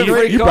 Yeah, man,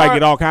 you probably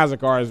get all kinds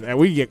of cars. And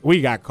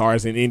we got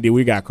cars in Indy.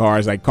 We got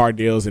cars, like car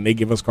deals, and they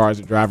give us cars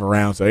to drive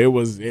around. So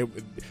it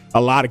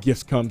a lot of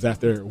gifts comes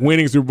after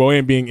winning Super Bowl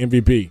and being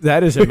MVP.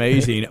 That is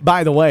amazing.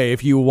 By the way,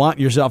 if you want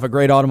yourself a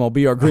great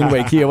automobile,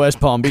 Greenway Kia West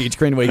Palm Beach,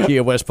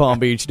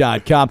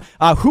 GreenwayKiaWestPalmBeach.com.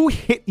 Who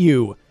hit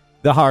you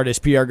the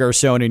hardest, Pierre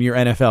Garcon, in your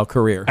NFL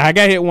career? I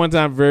got hit one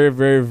time very,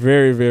 very,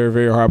 very, very,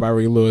 very hard by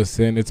Ray Lewis,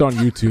 and it's on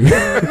YouTube.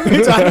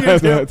 It's on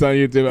YouTube. It's on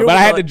YouTube. But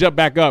I had to jump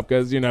back up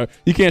because, you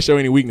can't show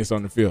any weakness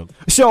on the field.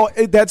 So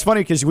that's funny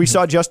because we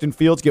saw Justin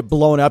Fields get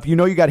blown up.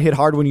 You got hit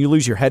hard when you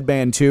lose your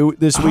headband, too,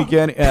 this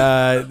weekend.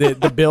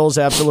 The Bills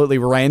absolutely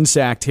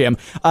ransacked him.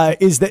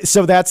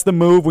 So that's the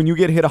move. When you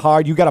get hit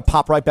hard, you got to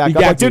pop right back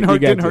up. Didn't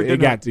hurt. You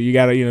got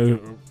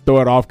to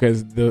throw it off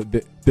because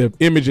the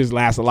images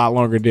last a lot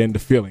longer than the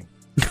feeling.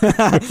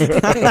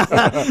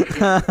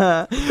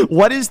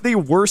 What is the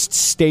worst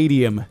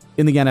stadium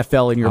in the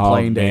NFL in your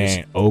playing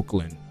days?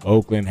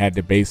 Oakland had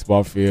the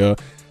baseball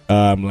field.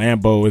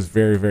 Lambeau is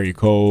very, very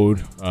cold.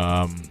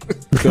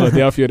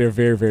 Philadelphia, they're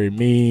very, very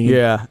mean.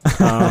 Yeah.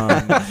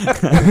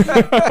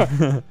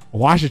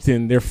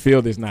 Washington, their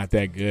field is not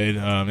that good.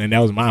 And that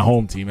was my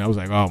home team. I was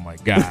like, oh, my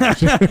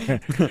gosh.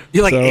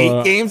 You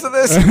 8 games of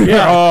this?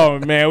 Yeah. Oh,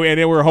 man. And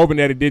then we were hoping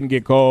that it didn't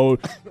get cold.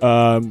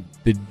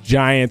 The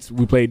Giants,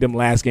 we played them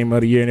last game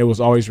of the year, and it was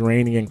always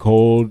raining and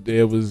cold.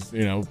 It was,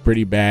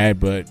 pretty bad,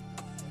 but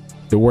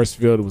the worst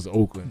field was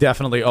Oakland.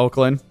 Definitely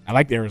Oakland. I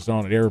liked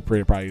Arizona. They were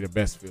probably the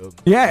best field.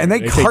 Yeah, and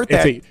they cart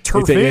that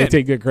turf in. They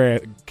take good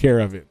care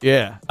of it.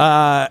 Yeah.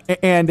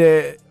 And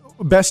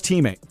best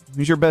teammate.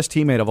 Who's your best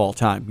teammate of all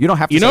time? You don't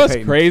have to say what's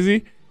Peyton.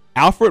 crazy?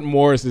 Alfred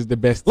Morris is the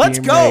best teammate. Let's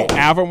go.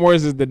 Alfred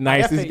Morris is the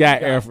nicest guy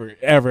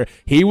ever.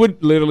 He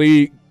would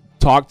literally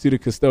talk to the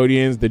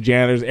custodians, the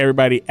janitors,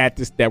 everybody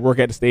that work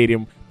at the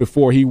stadium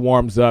before he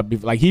warms up.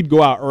 Like, he'd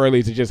go out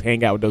early to just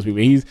hang out with those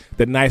people. He's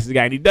the nicest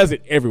guy, and he does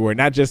it everywhere,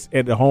 not just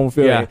at the home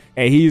field. Yeah.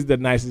 And he's the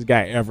nicest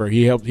guy ever.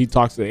 He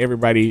talks to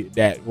everybody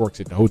that works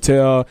at the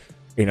hotel,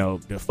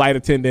 the flight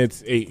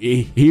attendants.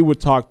 He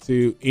would talk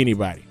to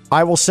anybody.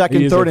 I will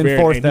second, third, and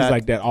fourth and that. He's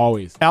like that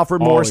always. Alfred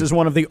Morris is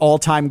one of the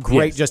all-time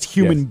great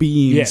human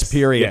beings,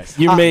 period. Yes.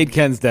 You made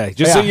Ken's day.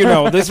 Just so you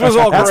know, this was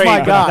all That's great.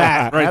 my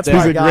guy. He's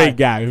a great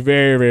guy.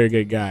 Very, very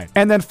good guy.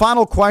 And then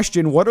final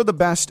question, what are the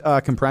best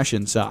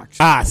compression socks?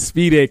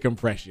 Speed Aid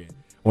compression.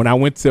 When I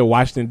went to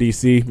Washington,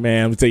 D.C.,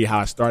 man, let me tell you how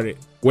I started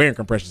wearing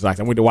compression socks.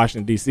 I went to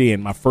Washington, D.C.,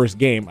 and my first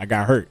game, I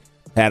got hurt.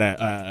 Had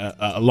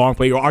a long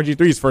play, or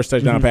RG3's first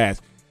touchdown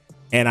pass,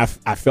 and I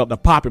felt the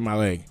pop in my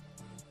leg.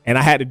 And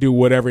I had to do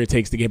whatever it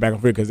takes to get back on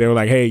field because they were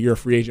like, hey, you're a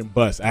free agent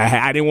bust.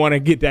 I didn't want to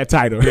get that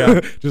title. Yeah.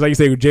 Just like you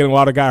say, when Jalen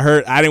Waddle got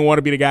hurt, I didn't want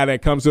to be the guy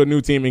that comes to a new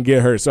team and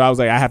get hurt. So I was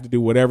like, I have to do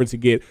whatever to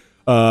get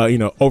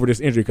over this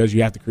injury because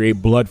you have to create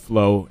blood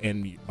flow.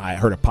 And I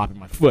heard a pop in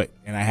my foot.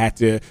 And I had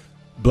to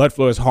 – blood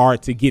flow is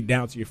hard to get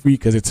down to your feet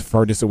because it's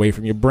furthest away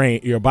from your brain,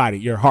 your body,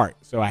 your heart.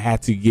 So I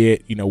had to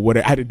get,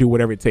 I had to do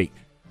whatever it takes.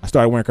 I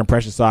started wearing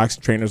compression socks.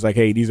 Trainers like,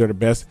 hey, these are the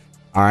best.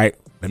 All right,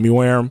 let me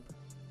wear them.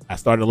 I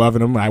started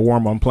loving them. I wore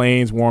them on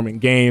planes, wore them in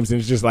games, and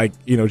it's just like,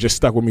 just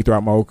stuck with me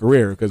throughout my whole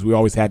career because we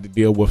always had to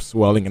deal with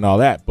swelling and all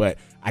that. But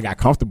I got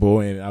comfortable,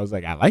 and I was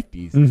like, I like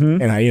these.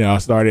 And I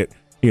started,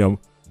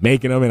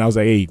 making them, and I was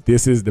like, hey,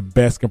 this is the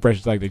best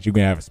compression sock that you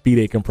can have, Speed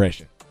 8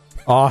 compression.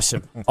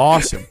 Awesome.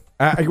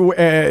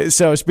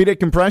 So Speed 8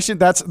 compression,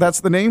 that's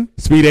the name?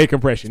 Speed 8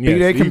 compression.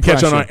 Speed 8 you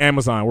compression. Can catch on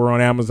Amazon. We're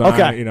on Amazon.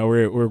 Okay.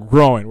 We're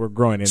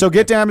growing. So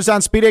get to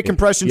Amazon, Speed 8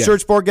 compression,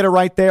 search for it, get it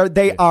right there.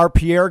 They are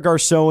Pierre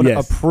Garcon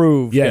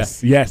approved.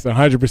 Yes,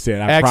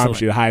 100%. I promise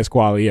you, the highest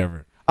quality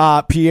ever.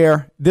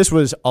 Pierre, this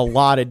was a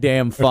lot of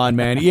damn fun,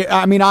 man.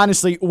 I mean,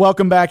 honestly,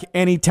 welcome back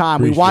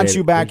anytime. We want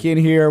you back in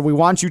here. We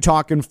want you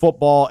talking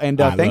football, and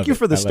thank you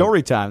for the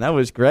story time. That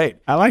was great.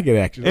 I like it,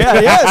 actually.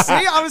 Yeah. See,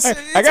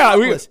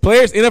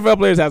 NFL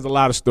players has a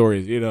lot of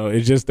stories.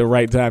 It's just the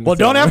right time. Well,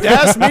 don't have to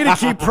ask me to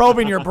keep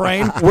probing your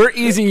brain. We're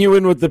easing you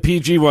in with the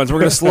PG ones. We're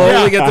going to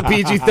slowly get the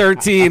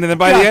PG-13, and then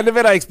by the end of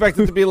it, I expect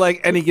it to be like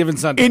Any Given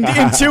Sunday.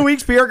 In 2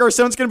 weeks, Pierre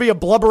Garcon's going to be a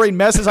blubbering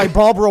mess as I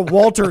Barbara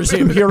Walters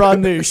him here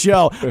on the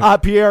show.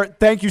 Pierre,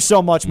 thank you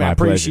so much, man.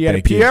 Appreciate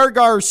it. Pierre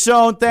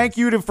Garcon, thank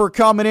you for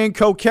coming in.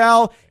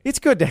 Kokell, it's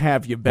good to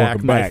have you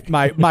back,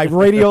 my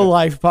radio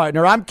life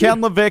partner. I'm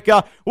Ken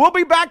LaVicka. We'll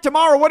be back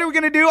tomorrow. What are we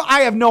going to do?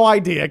 I have no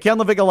idea. Ken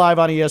LaVicka live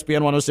on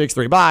ESPN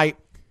 106.3. Bye.